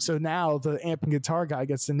 So now the amp and guitar guy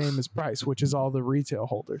gets to name his price, which is all the retail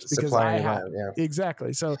holders. Because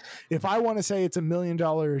exactly. So if I want to say it's $1 million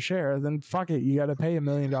a share, then fuck it, you got to pay $1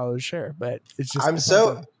 million a share. But it's just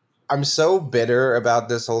I'm so bitter about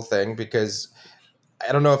this whole thing because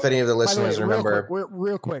I don't know if any of the listeners remember.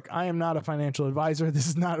 Real quick, I am not a financial advisor. This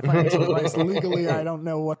is not a financial advice. Legally, I don't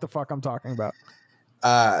know what the fuck I'm talking about.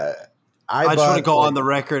 I just want to go on the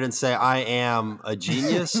record and say I am a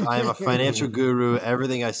genius. I am a financial guru.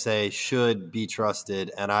 Everything I say should be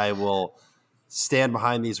trusted, and I will stand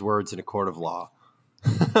behind these words in a court of law.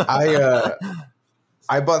 I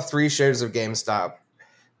bought 3 shares of GameStop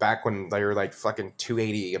back when they were like fucking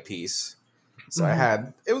 $280 a piece. So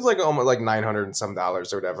it was like almost like $900 and some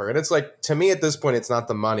dollars or whatever. And it's like, to me at this point, it's not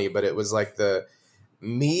the money, but it was like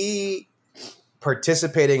me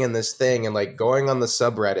participating in this thing and like going on the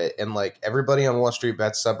subreddit, and like everybody on Wall Street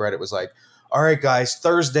Bets subreddit was like, all right guys,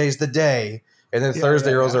 Thursday's the day. And then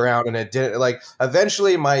Thursday rolls around and it didn't, like,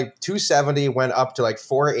 eventually my 270 went up to like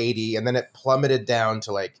 480 and then it plummeted down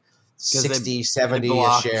to like 60, 70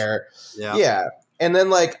 a share. Yeah. And then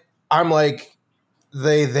like, I'm like,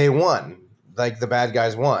 they won, like the bad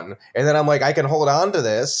guys won. And then I'm like, I can hold on to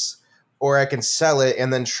this or I can sell it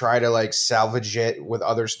and then try to like salvage it with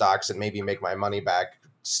other stocks and maybe make my money back,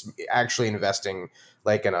 actually investing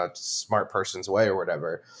like in a smart person's way or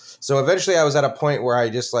whatever. So eventually I was at a point where I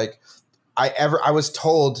just like, I was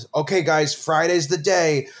told, okay, guys, Friday's the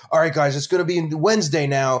day. All right, guys, it's going to be Wednesday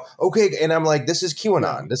now. Okay. And I'm like, this is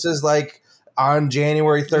QAnon. Yeah. This is like on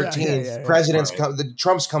January 13th,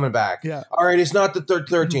 Trump's coming back. Yeah. All right. It's not the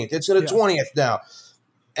 13th. It's the 20th now.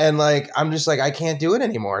 And like, I'm just like, I can't do it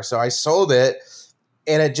anymore. So I sold it.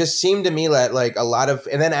 And it just seemed to me that like a lot of,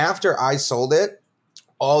 and then after I sold it,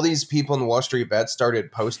 all these people in Wall Street Bets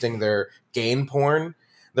started posting their gain porn.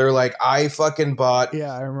 They're like, I fucking bought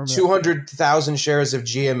 200,000 shares of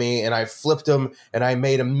GME and I flipped them and I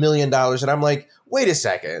made $1 million. And I'm like, wait a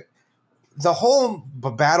second. The whole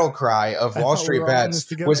battle cry of Wall Street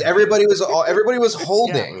Bets was everybody was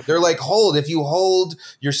holding. Yeah. They're like, hold. If you hold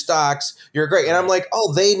your stocks, you're great. And I'm like,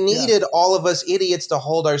 oh, they needed all of us idiots to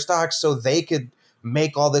hold our stocks so they could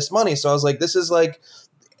make all this money. So I was like, this is like,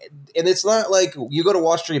 and it's not like you go to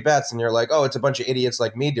Wall Street Bets and you're like, oh, it's a bunch of idiots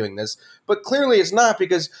like me doing this. But clearly it's not,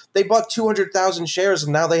 because they bought 200,000 shares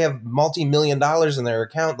and now they have multi-million dollars in their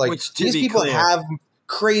account. Like, these people have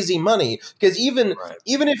crazy money, because even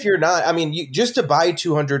if you're not, I mean, just to buy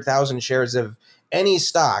 200,000 shares of any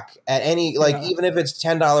stock at any, like, even if it's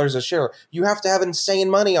 $10 a share, you have to have insane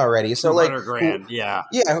money already. So like, grand,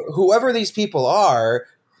 whoever these people are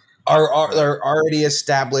already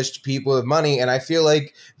established people with money, and I feel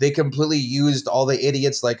like they completely used all the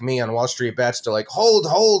idiots like me on Wall Street Bets to like hold,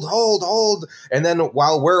 and then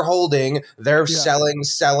while we're holding, they're selling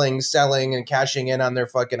and cashing in on their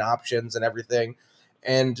fucking options and everything.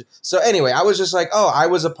 And so anyway, I was just like, oh, I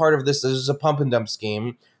was a part of this. This is a pump and dump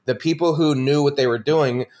scheme. The people who knew what they were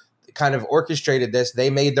doing kind of orchestrated this. They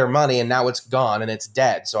made their money, and now it's gone and it's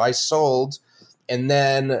dead. So I sold. And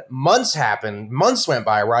then months went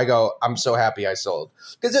by where I go, I'm so happy I sold.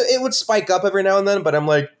 Because it would spike up every now and then, but I'm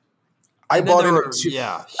like, I bought in at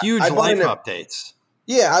huge life updates.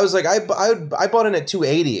 Yeah, I was like, I bought in at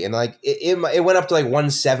 280, and like it went up to like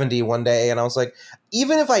 170 one day, and I was like,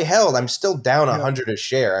 even if I held, I'm still down 100 a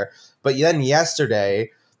share. But then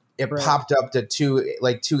yesterday, it popped up to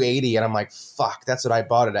 280, and I'm like, fuck, that's what I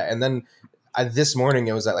bought it at. And then this morning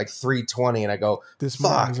it was at like 320, and I go,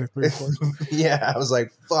 fuck. Yeah, I was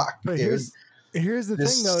like, fuck, but dude. Here's the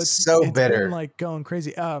thing, though. It's bitter. been like going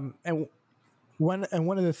crazy. And one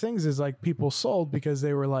of the things is like people sold because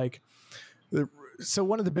they were like, so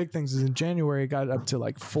one of the big things is in January it got up to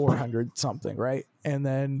like 400 something, right? And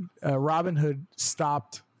then Robinhood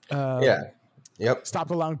stopped.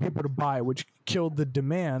 Stopped allowing people to buy, which killed the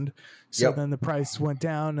demand. So then the price went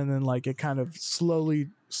down, and then like it kind of slowly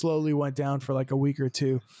went down for like a week or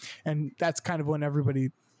two, and that's kind of when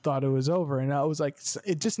everybody thought it was over. And I was like,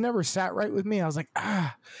 it just never sat right with me. I was like,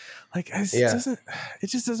 it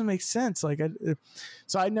just doesn't make sense. Like,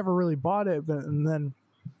 so I never really bought it. And then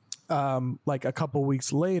like a couple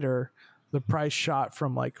weeks later, the price shot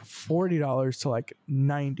from like $40 to like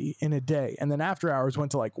 $90 in a day. And then after hours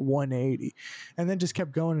went to like $180, and then just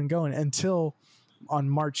kept going and going until on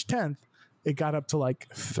March 10th, it got up to like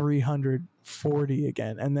 340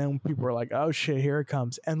 again. And then people were like, oh shit, here it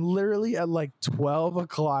comes. And literally at like 12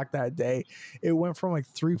 o'clock that day, it went from like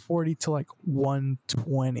 340 to like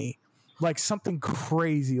 120, like something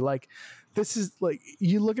crazy. Like, this is like,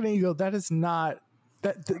 you look at it and you go, that is not,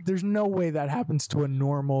 there's no way that happens to a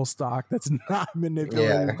normal stock. That's not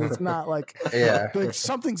manipulated. It's not like, like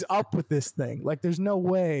something's up with this thing. Like, there's no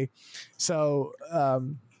way. So,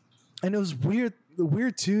 and it was weird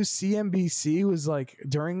too. CNBC was like,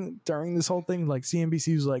 during this whole thing, like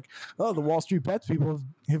CNBC was like, oh, the Wall Street Bets people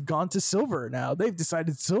have gone to silver now. They've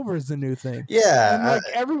decided silver is the new thing. Yeah. And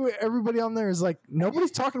like everybody on there is like, nobody's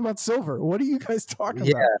talking about silver. What are you guys talking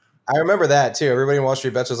about? I remember that too. Everybody in Wall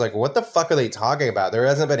Street Bets was like, what the fuck are they talking about? There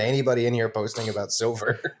hasn't been anybody in here posting about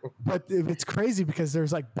silver. But it's crazy because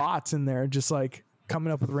there's like bots in there just like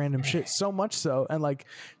coming up with random shit. So much so. And like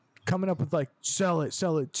coming up with like, sell it,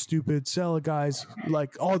 stupid, sell it, guys.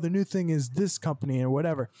 Like, oh, the new thing is this company or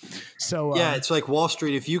whatever. So it's like Wall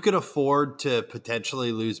Street. If you could afford to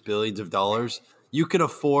potentially lose billions of dollars, you can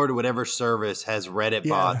afford whatever service has Reddit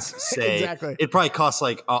bots say. Exactly. It probably costs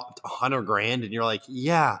like $100,000, and you're like,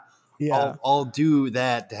 I'll do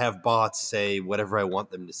that to have bots say whatever I want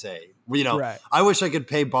them to say. You know, I wish I could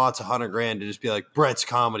pay bots $100,000 to just be like, Brett's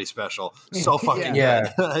comedy special. So fucking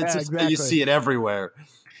good. Exactly. You see it everywhere.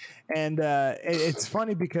 And it's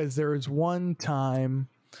funny because there was one time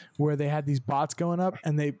where they had these bots going up,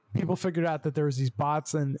 and people figured out that there was these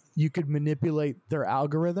bots and you could manipulate their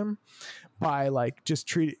algorithm by like just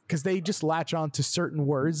treat, because they just latch on to certain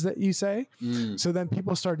words that you say. So then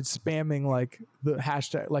people started spamming like the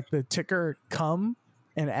hashtag, like the ticker cum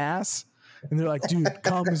and ass. And they're like, dude,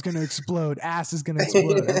 cum is going to explode. Ass is going to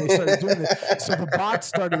explode. And they started doing this. So the bots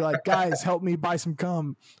started like, guys, help me buy some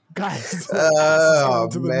cum. Guys. Oh,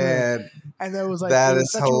 man. And it was like, that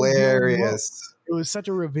is hilarious. It was such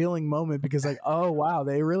a revealing moment because like, oh, wow,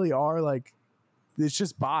 they really are like, it's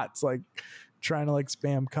just bots like trying to like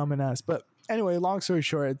spam cum and ass. But anyway, long story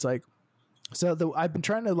short, it's like, so I've been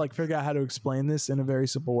trying to like figure out how to explain this in a very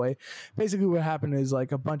simple way. Basically what happened is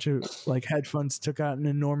like a bunch of like hedge funds took out an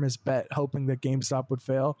enormous bet hoping that GameStop would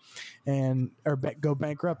fail or go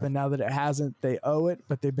bankrupt. And now that it hasn't, they owe it,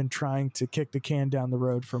 but they've been trying to kick the can down the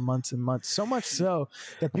road for months and months. So much so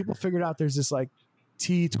that people figured out there's this like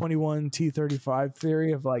T21, T35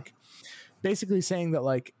 theory of like basically saying that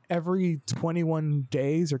like every 21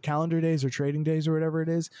 days or calendar days or trading days or whatever it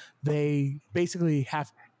is, they basically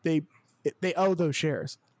they owe those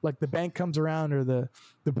shares. Like the bank comes around or the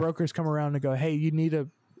brokers come around and go, hey, you need to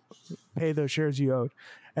pay those shares you owed.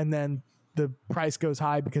 And then the price goes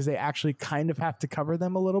high because they actually kind of have to cover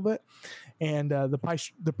them a little bit. And the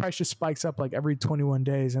price just spikes up like every 21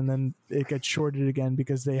 days. And then it gets shorted again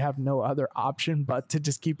because they have no other option but to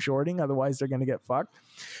just keep shorting. Otherwise they're going to get fucked.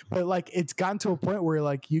 But like, it's gotten to a point where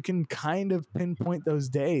like, you can kind of pinpoint those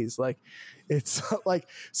days. Like it's like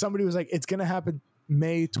somebody was like, it's going to happen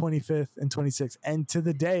May 25th and 26th, and to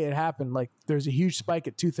the day it happened. Like there's a huge spike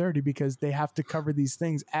at 2:30 because they have to cover these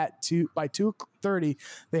things by 2:30.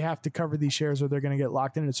 They have to cover these shares or they're going to get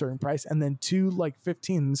locked in at a certain price, and then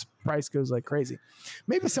 2:15 this price goes like crazy.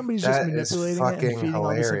 Maybe somebody's just manipulating it and feeding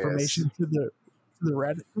all this information to the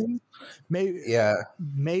Reddit thing.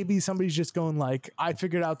 Maybe somebody's just going like, I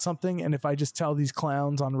figured out something, and if I just tell these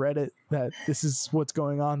clowns on Reddit that this is what's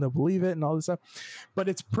going on, they'll believe it and all this stuff. But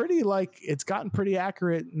it's pretty like, it's gotten pretty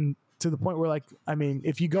accurate, and to the point where like, I mean,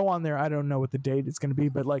 if you go on there, I don't know what the date it's going to be,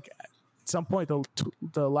 but like at some point the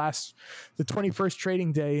 21st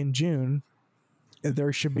trading day in June,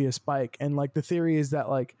 there should be a spike. And like the theory is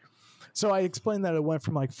that like, so I explained that it went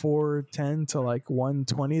from like 410 to like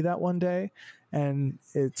 120 that one day. And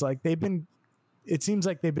it's like it seems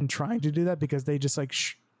like they've been trying to do that because they just like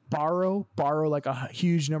borrow like a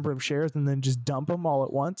huge number of shares and then just dump them all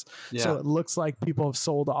at once. Yeah. So it looks like people have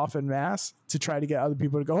sold off en masse to try to get other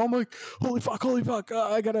people to go, oh my, holy fuck.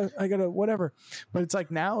 I gotta, whatever. But it's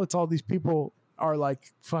like, now it's all these people are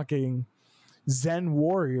like fucking Zen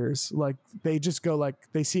warriors. Like they just go like,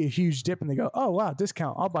 they see a huge dip and they go, oh wow,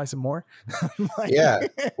 discount, I'll buy some more. Like, yeah.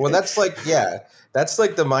 Well, that's like the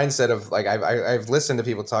mindset of like, I've listened to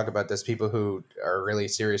people talk about this, people who are really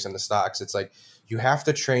serious in the stocks. It's like, you have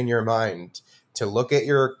to train your mind to look at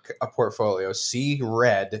your portfolio, see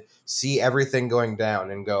red, see everything going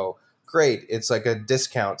down and go, great, it's like a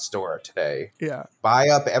discount store today. Yeah. Buy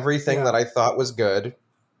up everything that I thought was good.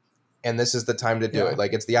 And this is the time to do it.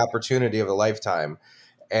 Like it's the opportunity of a lifetime.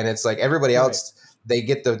 And it's like everybody else, they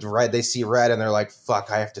get the red, they see red and they're like, fuck,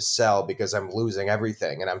 I have to sell because I'm losing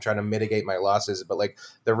everything. And I'm trying to mitigate my losses. But like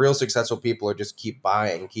the real successful people are just keep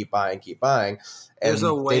buying. And there's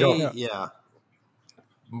a way.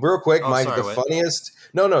 Real quick, the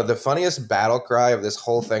funniest battle cry of this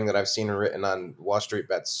whole thing that I've seen written on Wall Street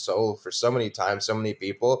Bets for so many times, so many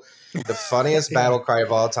people. The funniest battle cry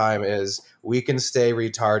of all time is, we can stay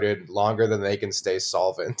retarded longer than they can stay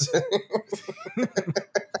solvent.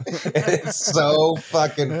 It's so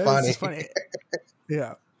fucking funny.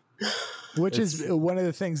 Yeah. Which is one of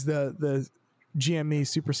the things the GME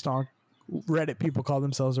Super Stonk Reddit people call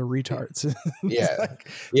themselves are retards.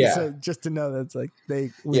 So just to know that's like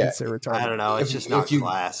we can say retarded. I don't know. It's just not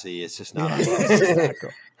classy. It's just not.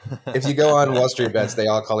 If you go on Wall Street Bets, they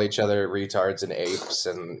all call each other retards and apes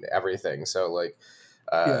and everything. So like,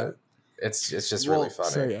 it's just really funny.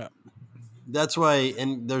 So, that's why,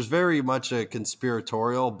 and there's very much a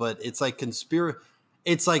conspiratorial, but it's like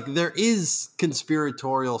it's like there is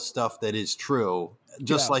conspiratorial stuff that is true.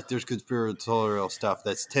 Just like there's conspiratorial stuff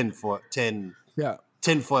that's tinfoil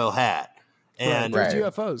hat. And there's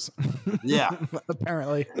UFOs. Yeah.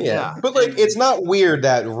 Apparently. Yeah. But like, it's not weird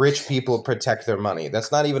that rich people protect their money. That's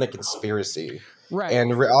not even a conspiracy. Right.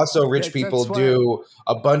 And also rich people do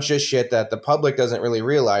a bunch of shit that the public doesn't really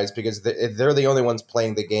realize because they're the only ones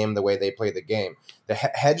playing the game the way they play the game. The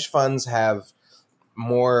hedge funds have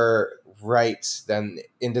more rights than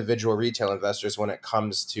individual retail investors when it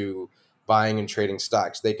comes to buying and trading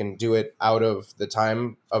stocks. They can do it out of the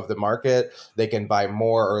time of the market. They can buy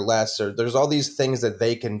more or less, or there's all these things that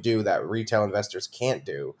they can do that retail investors can't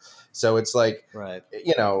do. So it's like, right.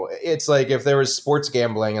 It's like if there was sports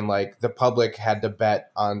gambling and like the public had to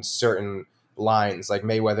bet on certain lines, like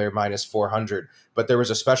Mayweather minus 400, but there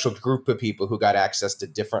was a special group of people who got access to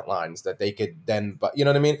different lines that they could then, but you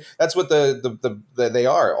know what I mean? That's what they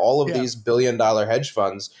are. All of these $1 billion hedge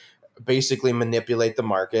funds basically manipulate the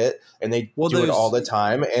market, and they do it all the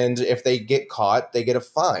time. And if they get caught, they get a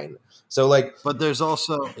fine. So like, but there's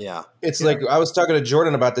also, it's like, I was talking to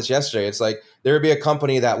Jordan about this yesterday. It's like, there would be a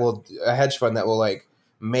company a hedge fund that will like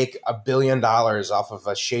make $1 billion off of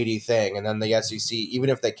a shady thing. And then the SEC, even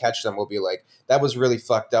if they catch them, will be like, that was really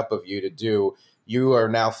fucked up of you to do. You are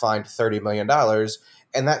now fined $30 million.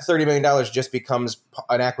 And that $30 million just becomes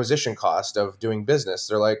an acquisition cost of doing business.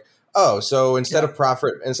 They're like, oh, so instead of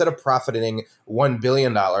profiting $1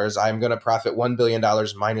 billion, I'm going to profit $1 billion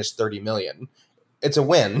minus 30 million. It's a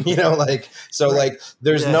win, like, so like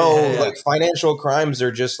there's like financial crimes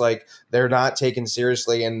are just like, they're not taken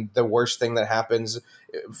seriously. And the worst thing that happens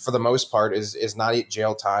for the most part is not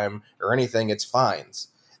jail time or anything. It's fines.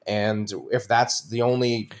 And if that's the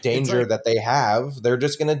only danger that they have, they're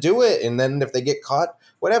just going to do it. And then if they get caught,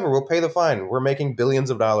 whatever, we'll pay the fine. We're making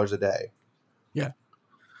billions of dollars a day. Yeah.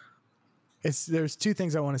 There's two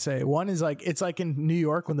things I want to say. One is like, it's like in New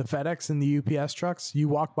York when the FedEx and the UPS trucks, you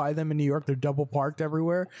walk by them in New York, they're double parked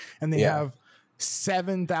everywhere, and they have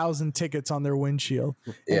 7,000 tickets on their windshield.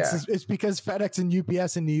 It's because FedEx and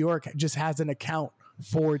UPS in New York just has an account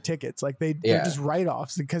for tickets. Like they're just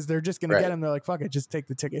write-offs because they're just going to get them. They're like, fuck it, just take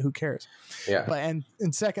the ticket. Who cares? Yeah. But, and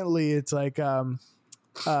secondly, it's like,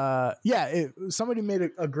 somebody made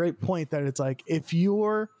a great point that it's like,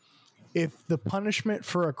 if the punishment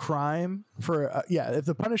for a crime if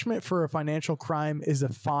the punishment for a financial crime is a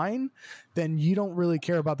fine, then you don't really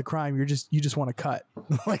care about the crime. You just want to cut.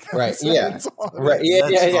 Like, right. Yeah. Right.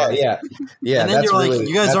 Yeah. And then you're like,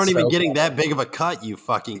 you guys aren't even getting that big of a cut, you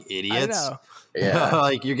fucking idiots. I know. Yeah.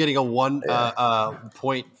 Like you're getting a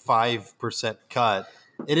 0.5% cut.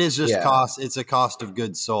 It is just cost. It's a cost of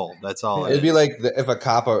goods sold. That's all. It'd be like if a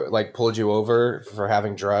cop like pulled you over for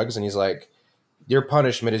having drugs, and he's like, your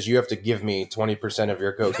punishment is you have to give me 20% of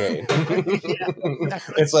your cocaine.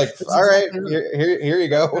 It's like, all right, here you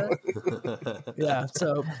go. Yeah.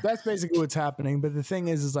 So that's basically what's happening. But the thing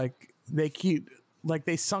is like they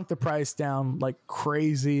sunk the price down like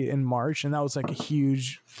crazy in March, and that was like a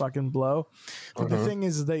huge fucking blow. But the thing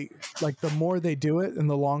is, the more they do it and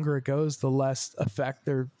the longer it goes, the less effect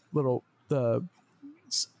the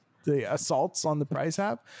assaults on the price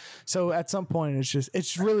have. So at some point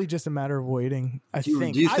it's really just a matter of waiting. Do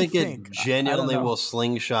you think it genuinely will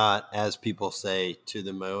slingshot, as people say, to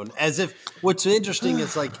the moon? As if what's interesting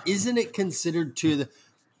is like, isn't it considered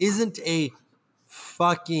isn't a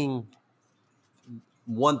fucking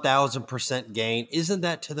 1,000% gain? Isn't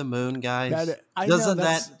that to the moon, guys? Isn't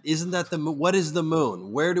that the moon? What is the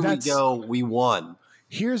moon? Where do we go? We won.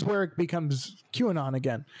 Here's where it becomes QAnon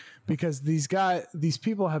again. Because these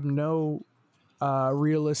people have no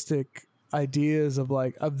realistic ideas of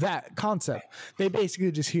that concept. They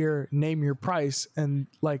basically just hear name your price, and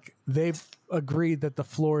like they've agreed that the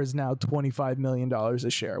floor is now $25 million a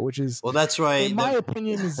share, which is, well, that's right. In my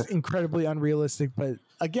opinion, is incredibly unrealistic. But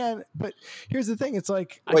here's the thing: it's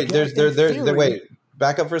like, wait,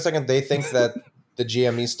 back up for a second. They think that the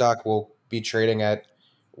GME stock will be trading at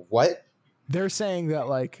what? They're saying that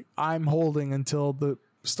like I'm holding until the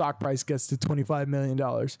stock price gets to $25 million.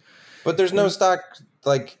 But there's no stock,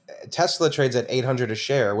 like Tesla trades at 800 a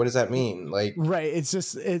share. What does that mean? Like, right.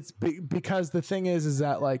 It's because the thing is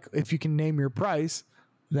that like, if you can name your price,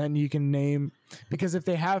 then you can name, because if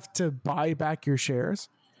they have to buy back your shares,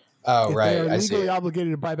 they're legally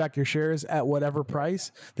obligated to buy back your shares at whatever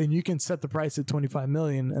price, then you can set the price at 25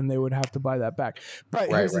 million and they would have to buy that back. But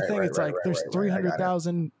here's the thing. It's like, there's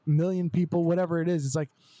 300,000 million people, whatever it is. It's like,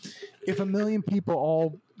 if 1 million people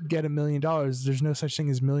all get $1 million, there's no such thing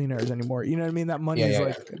as millionaires anymore. You know what I mean? That money is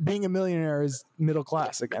like, being a millionaire is middle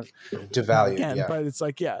class again. Devalued again. But it's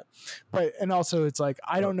like, but, and also it's like,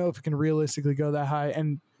 I don't know if it can realistically go that high.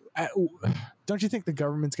 And don't you think the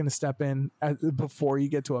government's going to step in before you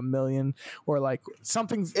get to 1 million or like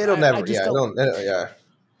something? It'll never.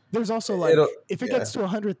 There's also like, if it gets to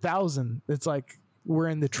 100,000, it's like, we're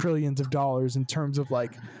in the trillions of dollars in terms of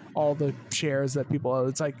like all the shares that people owe.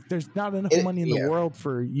 It's like there's not enough money in the world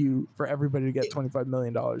for everybody to get $25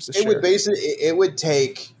 million a share. It would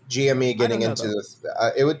take GME getting into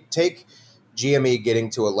it would take GME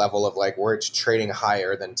getting to a level of like where it's trading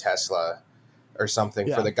higher than Tesla or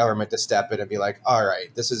something for the government to step in and be like, all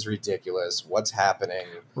right, this is ridiculous. What's happening?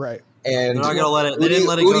 Right. And they're not going to let it. They didn't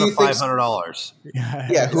let it go to $500.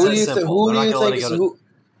 Yeah. Who do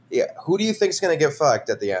you think is going to get fucked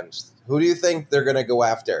at the end? Who do you think they're going to go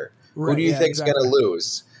after? Right, who do you think is going to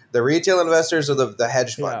lose? The retail investors or the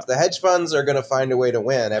hedge funds? The hedge funds are going to find a way to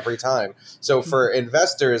win every time. So for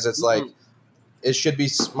investors, it's like, it should be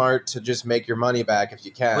smart to just make your money back if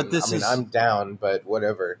you can. I'm down, but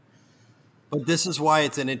whatever. But this is why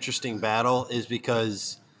it's an interesting battle, is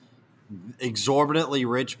because exorbitantly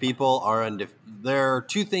rich people are there are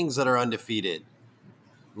two things that are undefeated,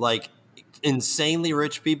 like insanely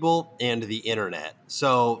rich people and the internet.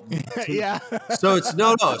 So so it's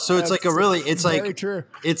so it's like it's like true.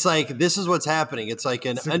 It's like, this is what's happening. It's like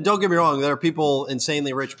and don't get me wrong, there are people,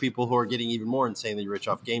 insanely rich people, who are getting even more insanely rich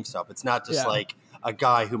off GameStop. It's not just like a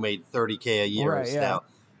guy who made $30K a year now.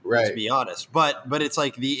 Right. Let's be honest. But it's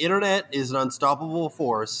like the internet is an unstoppable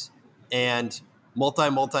force, and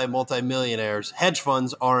multi-millionaires, hedge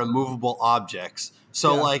funds are immovable objects.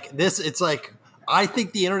 So like this, it's like, I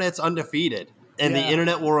think the internet's undefeated, and the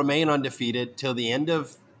internet will remain undefeated till the end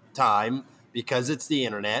of time, because it's the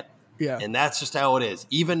internet. Yeah. And that's just how it is.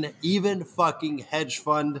 Even fucking hedge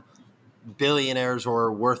fund billionaires who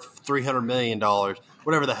are worth $300 million,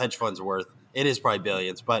 whatever the hedge fund's worth. It is probably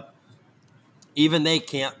billions, but even they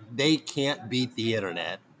can't beat the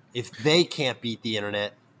internet. If they can't beat the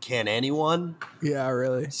internet, can anyone? Yeah,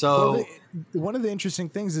 really. So one of the interesting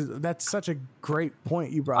things is, that's such a great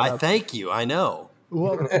point you brought up. Thank you. I know.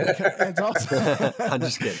 Well, it's also I'm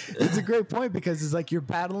just kidding. It's a great point, because it's like you're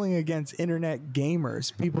battling against internet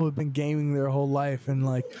gamers, people who've been gaming their whole life, and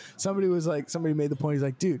like somebody made the point. He's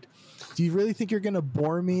like, dude, do you really think you're gonna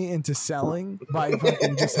bore me into selling by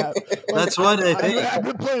fucking just have? Like, that's what I think. I've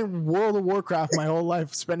been playing World of Warcraft my whole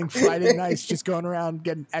life, spending Friday nights just going around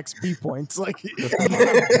getting XP points. Like,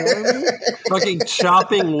 fucking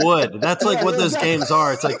chopping wood. That's like what those games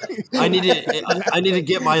are. It's like, I need to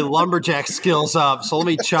get my lumberjack skills up, so let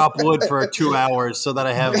me chop wood for 2 hours so that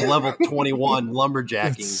I have level 21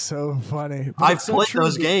 lumberjacking. It's so funny. I've played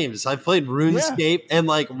those games. I've played RuneScape, and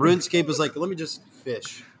like RuneScape is like, let me just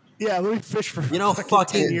fish. Yeah, let me fish for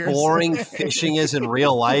fucking boring fishing is in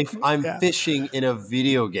real life. I'm fishing in a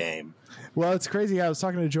video game. Well, it's crazy. I was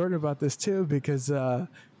talking to Jordan about this too, because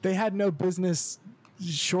they had no business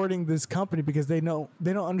shorting this company, because they don't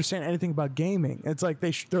understand anything about gaming. It's like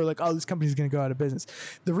they're like, oh, this company's going to go out of business.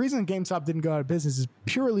 The reason GameStop didn't go out of business is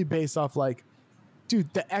purely based off like,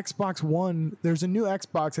 dude, the Xbox One, there's a new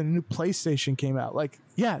Xbox and a new PlayStation came out. Like,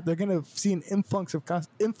 yeah, they're going to see an influx of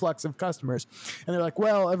customers. And they're like,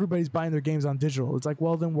 well, everybody's buying their games on digital. It's like,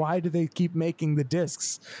 well, then why do they keep making the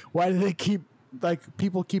discs? Why do they keep, like,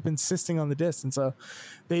 people keep insisting on the discs? And so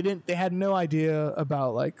they had no idea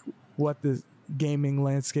about like what the gaming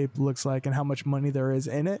landscape looks like and how much money there is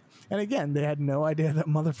in it. And again, they had no idea that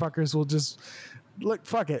motherfuckers will just look,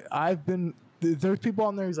 fuck it. There's people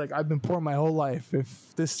on there who's like, I've been poor my whole life.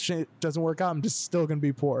 If this shit doesn't work out, I'm just still going to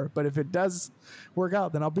be poor. But if it does work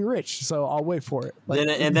out, then I'll be rich. So I'll wait for it. Like, then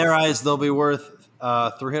in their eyes, they'll be worth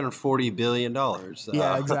 $340 billion.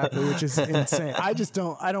 Yeah, exactly, which is insane. I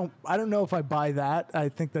don't know if I buy that. I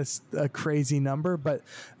think that's a crazy number. But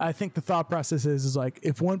I think the thought process is like,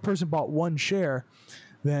 if one person bought one share,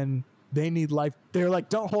 then they need life. They're like,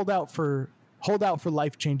 don't hold out for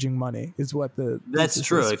life-changing money is what that's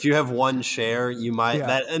true. If you have one share, you might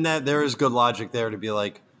that there is good logic there to be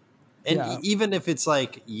like, and even if it's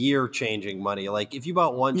like year-changing money, like if you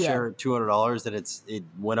bought one share at $200, then it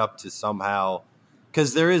went up to somehow,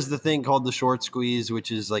 because there is the thing called the short squeeze,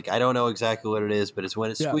 which is like, I don't know exactly what it is, but it's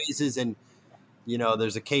when it squeezes, and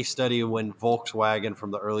there's a case study when Volkswagen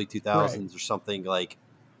from the early 2000s or something, like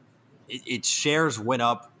its shares went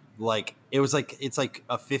up. Like it's like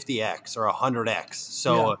a 50x or 100x.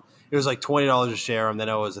 So it was like $20 a share, and then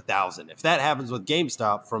it was $1,000. If that happens with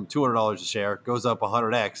GameStop, from $200 a share, it goes up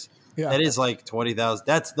 100x. That is like 20,000.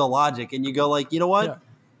 That's the logic. And you go like, you know what?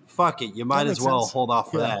 Fuck it. You might as well hold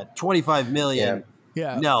off for that. 25 million.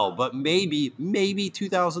 Yeah. No, but maybe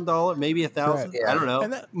 $2,000, maybe $1,000. Right. I don't know.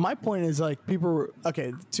 And my point is like, people were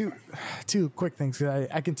okay. Two quick things, because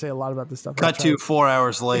I can say a lot about this stuff. Cut to 4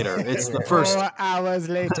 hours later. It's the first 4 hours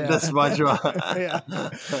later. That's much.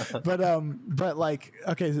 But like,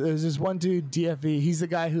 okay, there's this one dude, DFV. He's the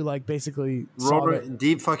guy who like basically Robert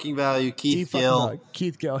Deep Fucking Value, Keith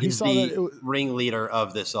Gill. He saw the ringleader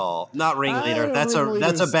of this all. Not ringleader. That's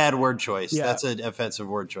a bad word choice. Yeah. That's an offensive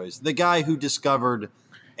word choice. The guy who discovered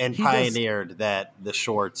and pioneered that the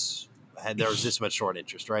shorts there was this much short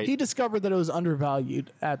interest, right? He discovered that it was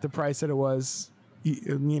undervalued at the price that it was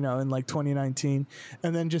in like 2019,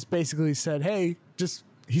 and then just basically said, hey,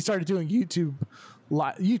 he started doing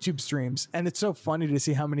YouTube streams, and it's so funny to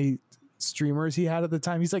see how many streamers he had at the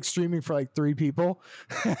time. He's like streaming for like 3 people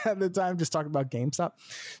at the time, just talking about GameStop.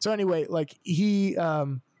 So anyway, like he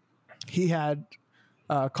had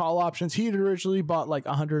call options. He had originally bought like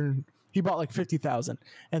 100. He bought like 50,000,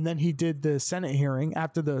 and then he did the Senate hearing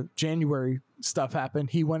after the January stuff happened.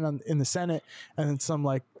 He went on in the Senate, and then some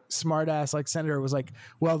like smart ass like senator was like,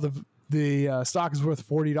 well, the stock is worth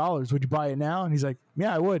 $40. Would you buy it now? And he's like,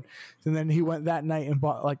 yeah, I would. And then he went that night and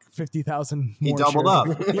bought like 50,000 more. He doubled up.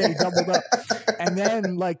 Yeah, he doubled up. And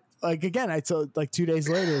then like again, I told like 2 days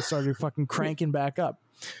later, it started fucking cranking back up.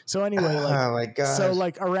 So anyway, like, oh my God. So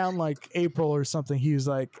like around like April or something, he was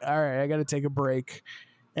like, all right, I got to take a break.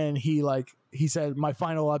 And he said my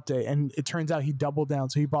final update. And it turns out he doubled down.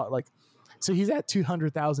 So he bought so he's at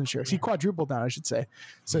 200,000 shares. He quadrupled down, I should say.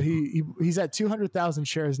 So he's at 200,000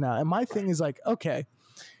 shares now. And my thing is like, okay,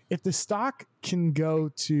 if the stock can go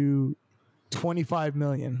to 25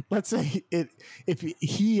 million, let's say if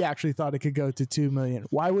he actually thought it could go to 2 million,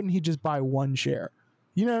 why wouldn't he just buy 1 share?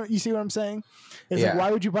 You see what I'm saying? It's like,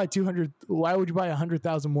 why would you buy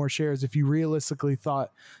 100,000 more shares if you realistically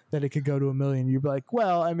thought that it could go to 1 million? You'd be like,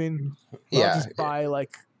 well, I mean, I'll just buy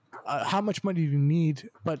like, how much money do you need?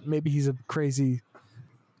 But maybe he's a crazy,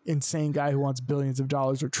 insane guy who wants billions of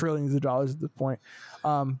dollars or trillions of dollars at this point.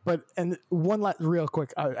 But one last real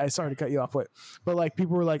quick, I sorry to cut you off, but like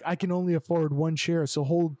people were like, I can only afford 1 share, so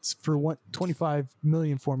hold for 25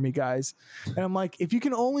 million for me, guys. And I'm like, if you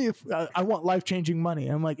can only, I want life-changing money.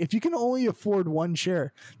 And I'm like, if you can only afford 1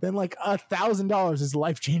 share, then like $1,000 is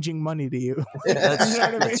life-changing money to you. That's,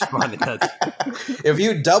 that's funny. If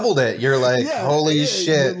you doubled it, you're like, holy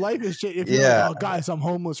shit. Your life is shit. If you're like, oh guys, I'm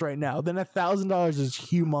homeless right now, then $1,000 is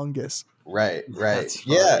humongous. Right.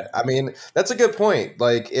 Yeah, I mean, that's a good point.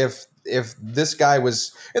 Like if this guy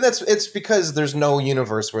was, and it's because there's no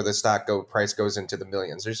universe where the stock price goes into the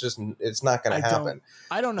millions. It's not going to happen.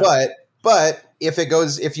 I don't know. But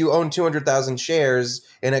if you own 200,000 shares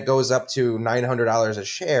and it goes up to $900 a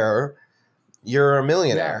share, you're a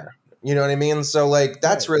millionaire. Yeah. You know what I mean? So like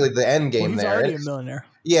that's really the end game he's there. Already a millionaire.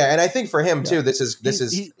 Yeah, and I think for him too,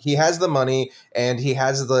 he has the money and he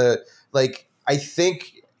has the like.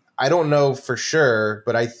 I don't know for sure,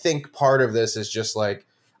 but I think part of this is just like,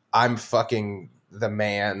 I'm fucking the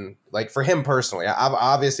man. Like for him personally,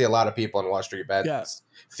 obviously a lot of people in Wall Street Bets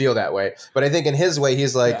feel that way, but I think in his way,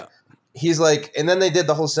 he's like, and then they did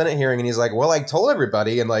the whole Senate hearing and he's like, well, I told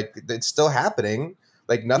everybody and like, it's still happening.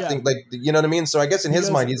 Like nothing, like, you know what I mean? So I guess in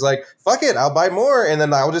his mind, he's like, fuck it, I'll buy more. And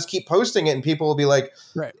then I'll just keep posting it and people will be like,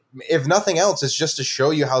 if nothing else, it's just to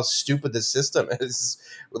show you how stupid the system is.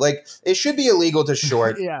 Like, it should be illegal to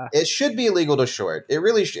short. It should be illegal to short. It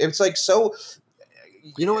really it's like so.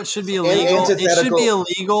 You know what should be illegal? It should be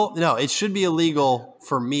illegal. No, it should be illegal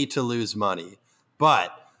for me to lose money.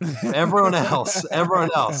 But everyone else,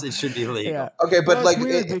 it should be legal. Yeah. Okay, but like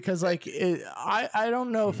weird because like I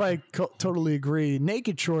don't know if I totally agree.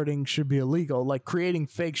 Naked shorting should be illegal, like creating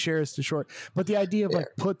fake shares to short. But the idea of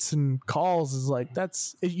like puts and calls is like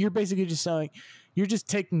you're basically just saying you're just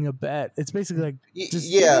taking a bet. It's basically like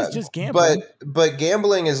just gambling. But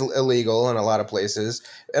gambling is illegal in a lot of places,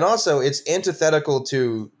 and also it's antithetical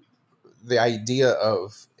to the idea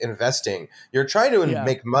of investing. You're trying to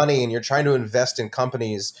make money and you're trying to invest in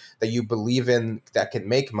companies that you believe in that can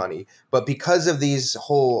make money. But because of these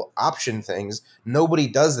whole option things, nobody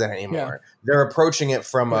does that anymore. They're approaching it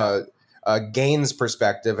from a gains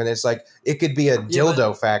perspective. And it's like, it could be a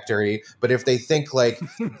dildo factory, but if they think like,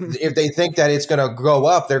 if they think that it's going to go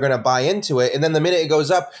up, they're going to buy into it. And then the minute it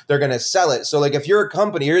goes up, they're going to sell it. So like, if you're a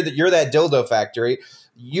company, you're that dildo factory,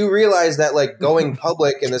 you realize that like going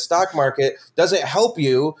public in the stock market doesn't help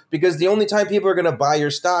you because the only time people are going to buy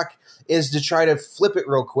your stock is to try to flip it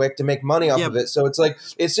real quick to make money off of it. So it's like,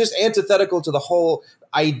 it's just antithetical to the whole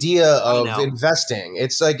idea of investing.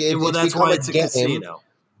 It's like, it's become a game. Casino.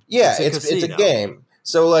 Yeah, it's a game.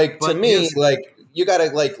 So like, to me, like you got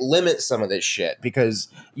to like limit some of this shit because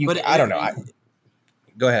I don't know.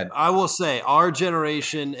 Go ahead. I will say our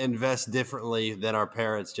generation invests differently than our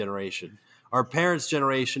parents' generation. Our parents'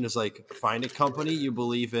 generation is like, find a company you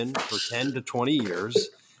believe in for 10 to 20 years,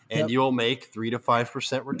 and you'll make 3 to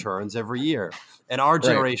 5% returns every year. And our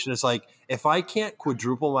generation is like, if I can't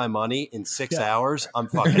quadruple my money in 6 hours, I'm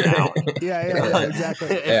fucking out. Exactly.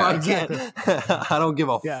 If I can't, I don't give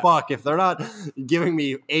a fuck. If they're not giving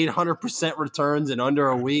me 800% returns in under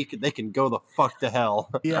a week, they can go the fuck to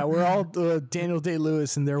hell. Yeah, we're all Daniel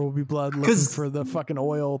Day-Lewis and There Will Be Blood looking for the fucking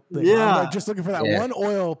oil thing. Yeah. I'm like, just looking for that one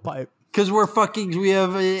oil pipe. Because we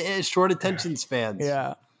have short attention spans.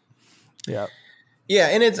 Yeah. Yeah,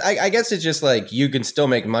 and I guess it's just like you can still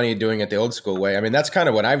make money doing it the old school way. I mean, that's kind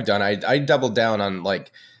of what I've done. I doubled down on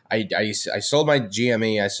like I sold my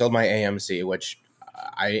GME, I sold my AMC, which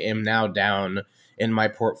I am now down in my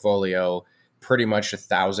portfolio pretty much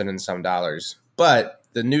 $1,000 and some dollars. But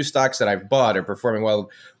the new stocks that I've bought are performing well.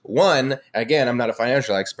 One, again, I'm not a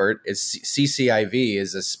financial expert, is CCIV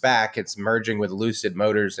is a SPAC. It's merging with Lucid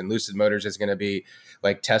Motors, and Lucid Motors is going to be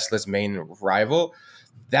like Tesla's main rival.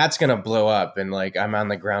 That's going to blow up, and like I'm on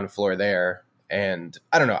the ground floor there. And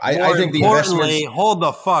I don't know. I think the investments. Hold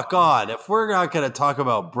the fuck on. If we're not going to talk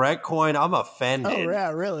about Brettcoin, I'm offended. Oh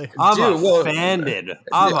yeah, really? I'm offended.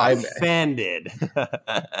 I'm offended.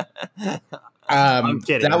 I'm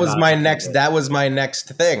kidding. That was my next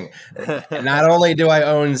thing. Not only do I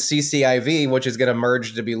own CCIV, which is going to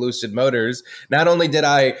merge to be Lucid Motors, not only did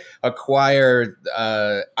I acquire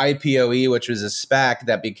IPOE, which was a SPAC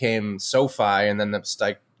that became SoFi, and then the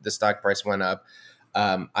stock price went up.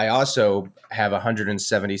 I also have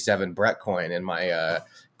 177 Brettcoin in my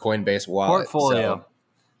Coinbase wallet portfolio. So.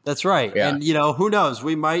 That's right. Yeah. And, who knows?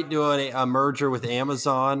 We might do a merger with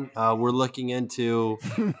Amazon. We're looking into,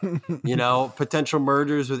 potential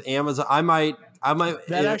mergers with Amazon. I might.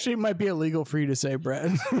 That actually might be illegal for you to say, Brett.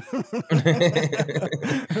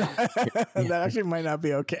 That actually might not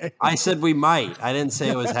be okay. I said we might. I didn't say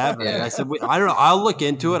it was happening. I said, I don't know. I'll look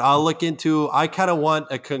into it. I kind of want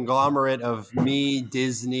a conglomerate of me,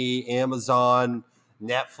 Disney, Amazon,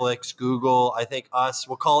 Netflix, Google. I think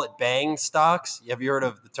we'll call it Bang stocks. Have you heard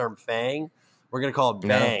of the term FANG? We're going to call it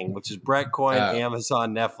Bang, which is Brettcoin,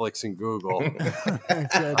 Amazon, Netflix, and Google.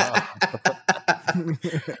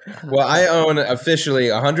 Well, I own officially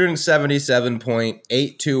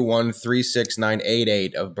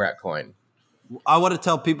 177.821369888 of Brettcoin. I want to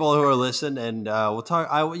tell people who are listening, and we'll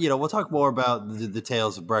talk more about the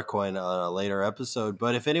details of Brettcoin on a later episode.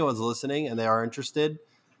 But if anyone's listening and they are interested,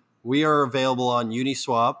 we are available on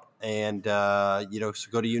Uniswap, and so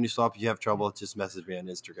go to Uniswap. If you have trouble, just message me on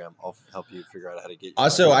Instagram. I'll help you figure out how to get you.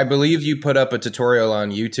 Also, I believe you put up a tutorial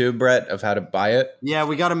on YouTube, Brett, of how to buy it. Yeah,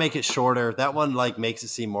 we got to make it shorter. That one makes it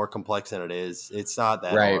seem more complex than it is. It's not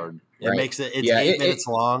that hard. It makes it. It's 8 minutes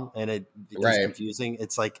long, and it's confusing.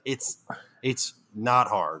 It's like it's not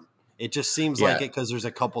hard. It just seems like it because there's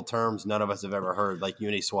a couple terms none of us have ever heard, like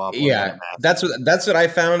Uniswap. Yeah, that's what I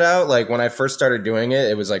found out. Like when I first started doing it,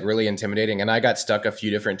 it was like really intimidating, and I got stuck a few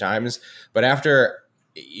different times. But after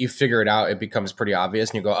you figure it out, it becomes pretty obvious,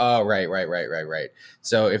 and you go, "Oh, right."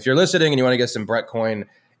 So if you're listening and you want to get some Brettcoin,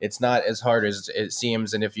 it's not as hard as it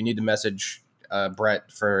seems. And if you need to message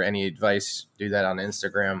Brett for any advice, do that on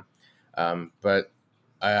Instagram. But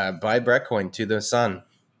buy Brettcoin to the sun.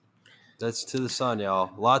 That's to the sun,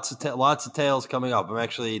 y'all. Lots of tales coming up.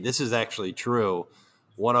 This is actually true.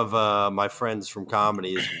 One of my friends from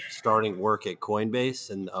comedy is starting work at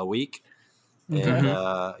Coinbase in a week, and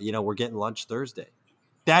we're getting lunch Thursday.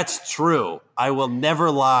 That's true. I will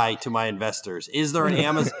never lie to my investors. Is there an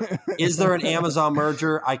Amazon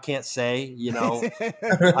merger? I can't say. I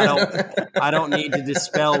don't need to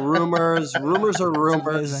dispel rumors. Rumors are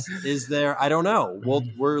rumors. Is there? I don't know.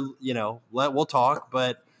 We'll talk,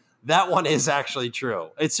 but. That one is actually true.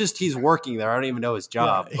 It's just he's working there. I don't even know his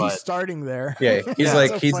job. Yeah, he's starting there. Yeah, he's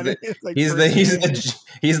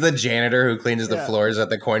the janitor who cleans the floors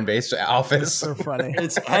at the Coinbase office. That's so funny.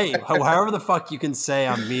 It's however the fuck you can say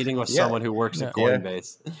I'm meeting with someone who works at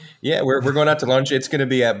Coinbase. Yeah, we're going out to lunch. It's going to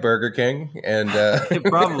be at Burger King, and it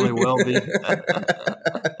probably will be. Do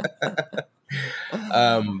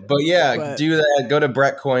that. Go to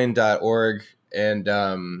brettcoin.org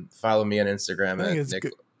and follow me on Instagram at Nick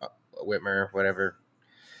Whitmer, whatever.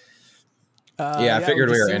 I figured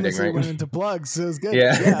we were ending, right? Went into plugs, so it was good.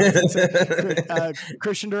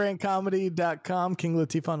 ChristianDurantComedy.com, King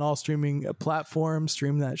Latifah on all streaming platforms.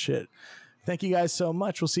 Stream that shit. Thank you guys so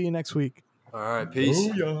much. We'll see you next week. All right, peace.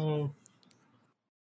 Booyah.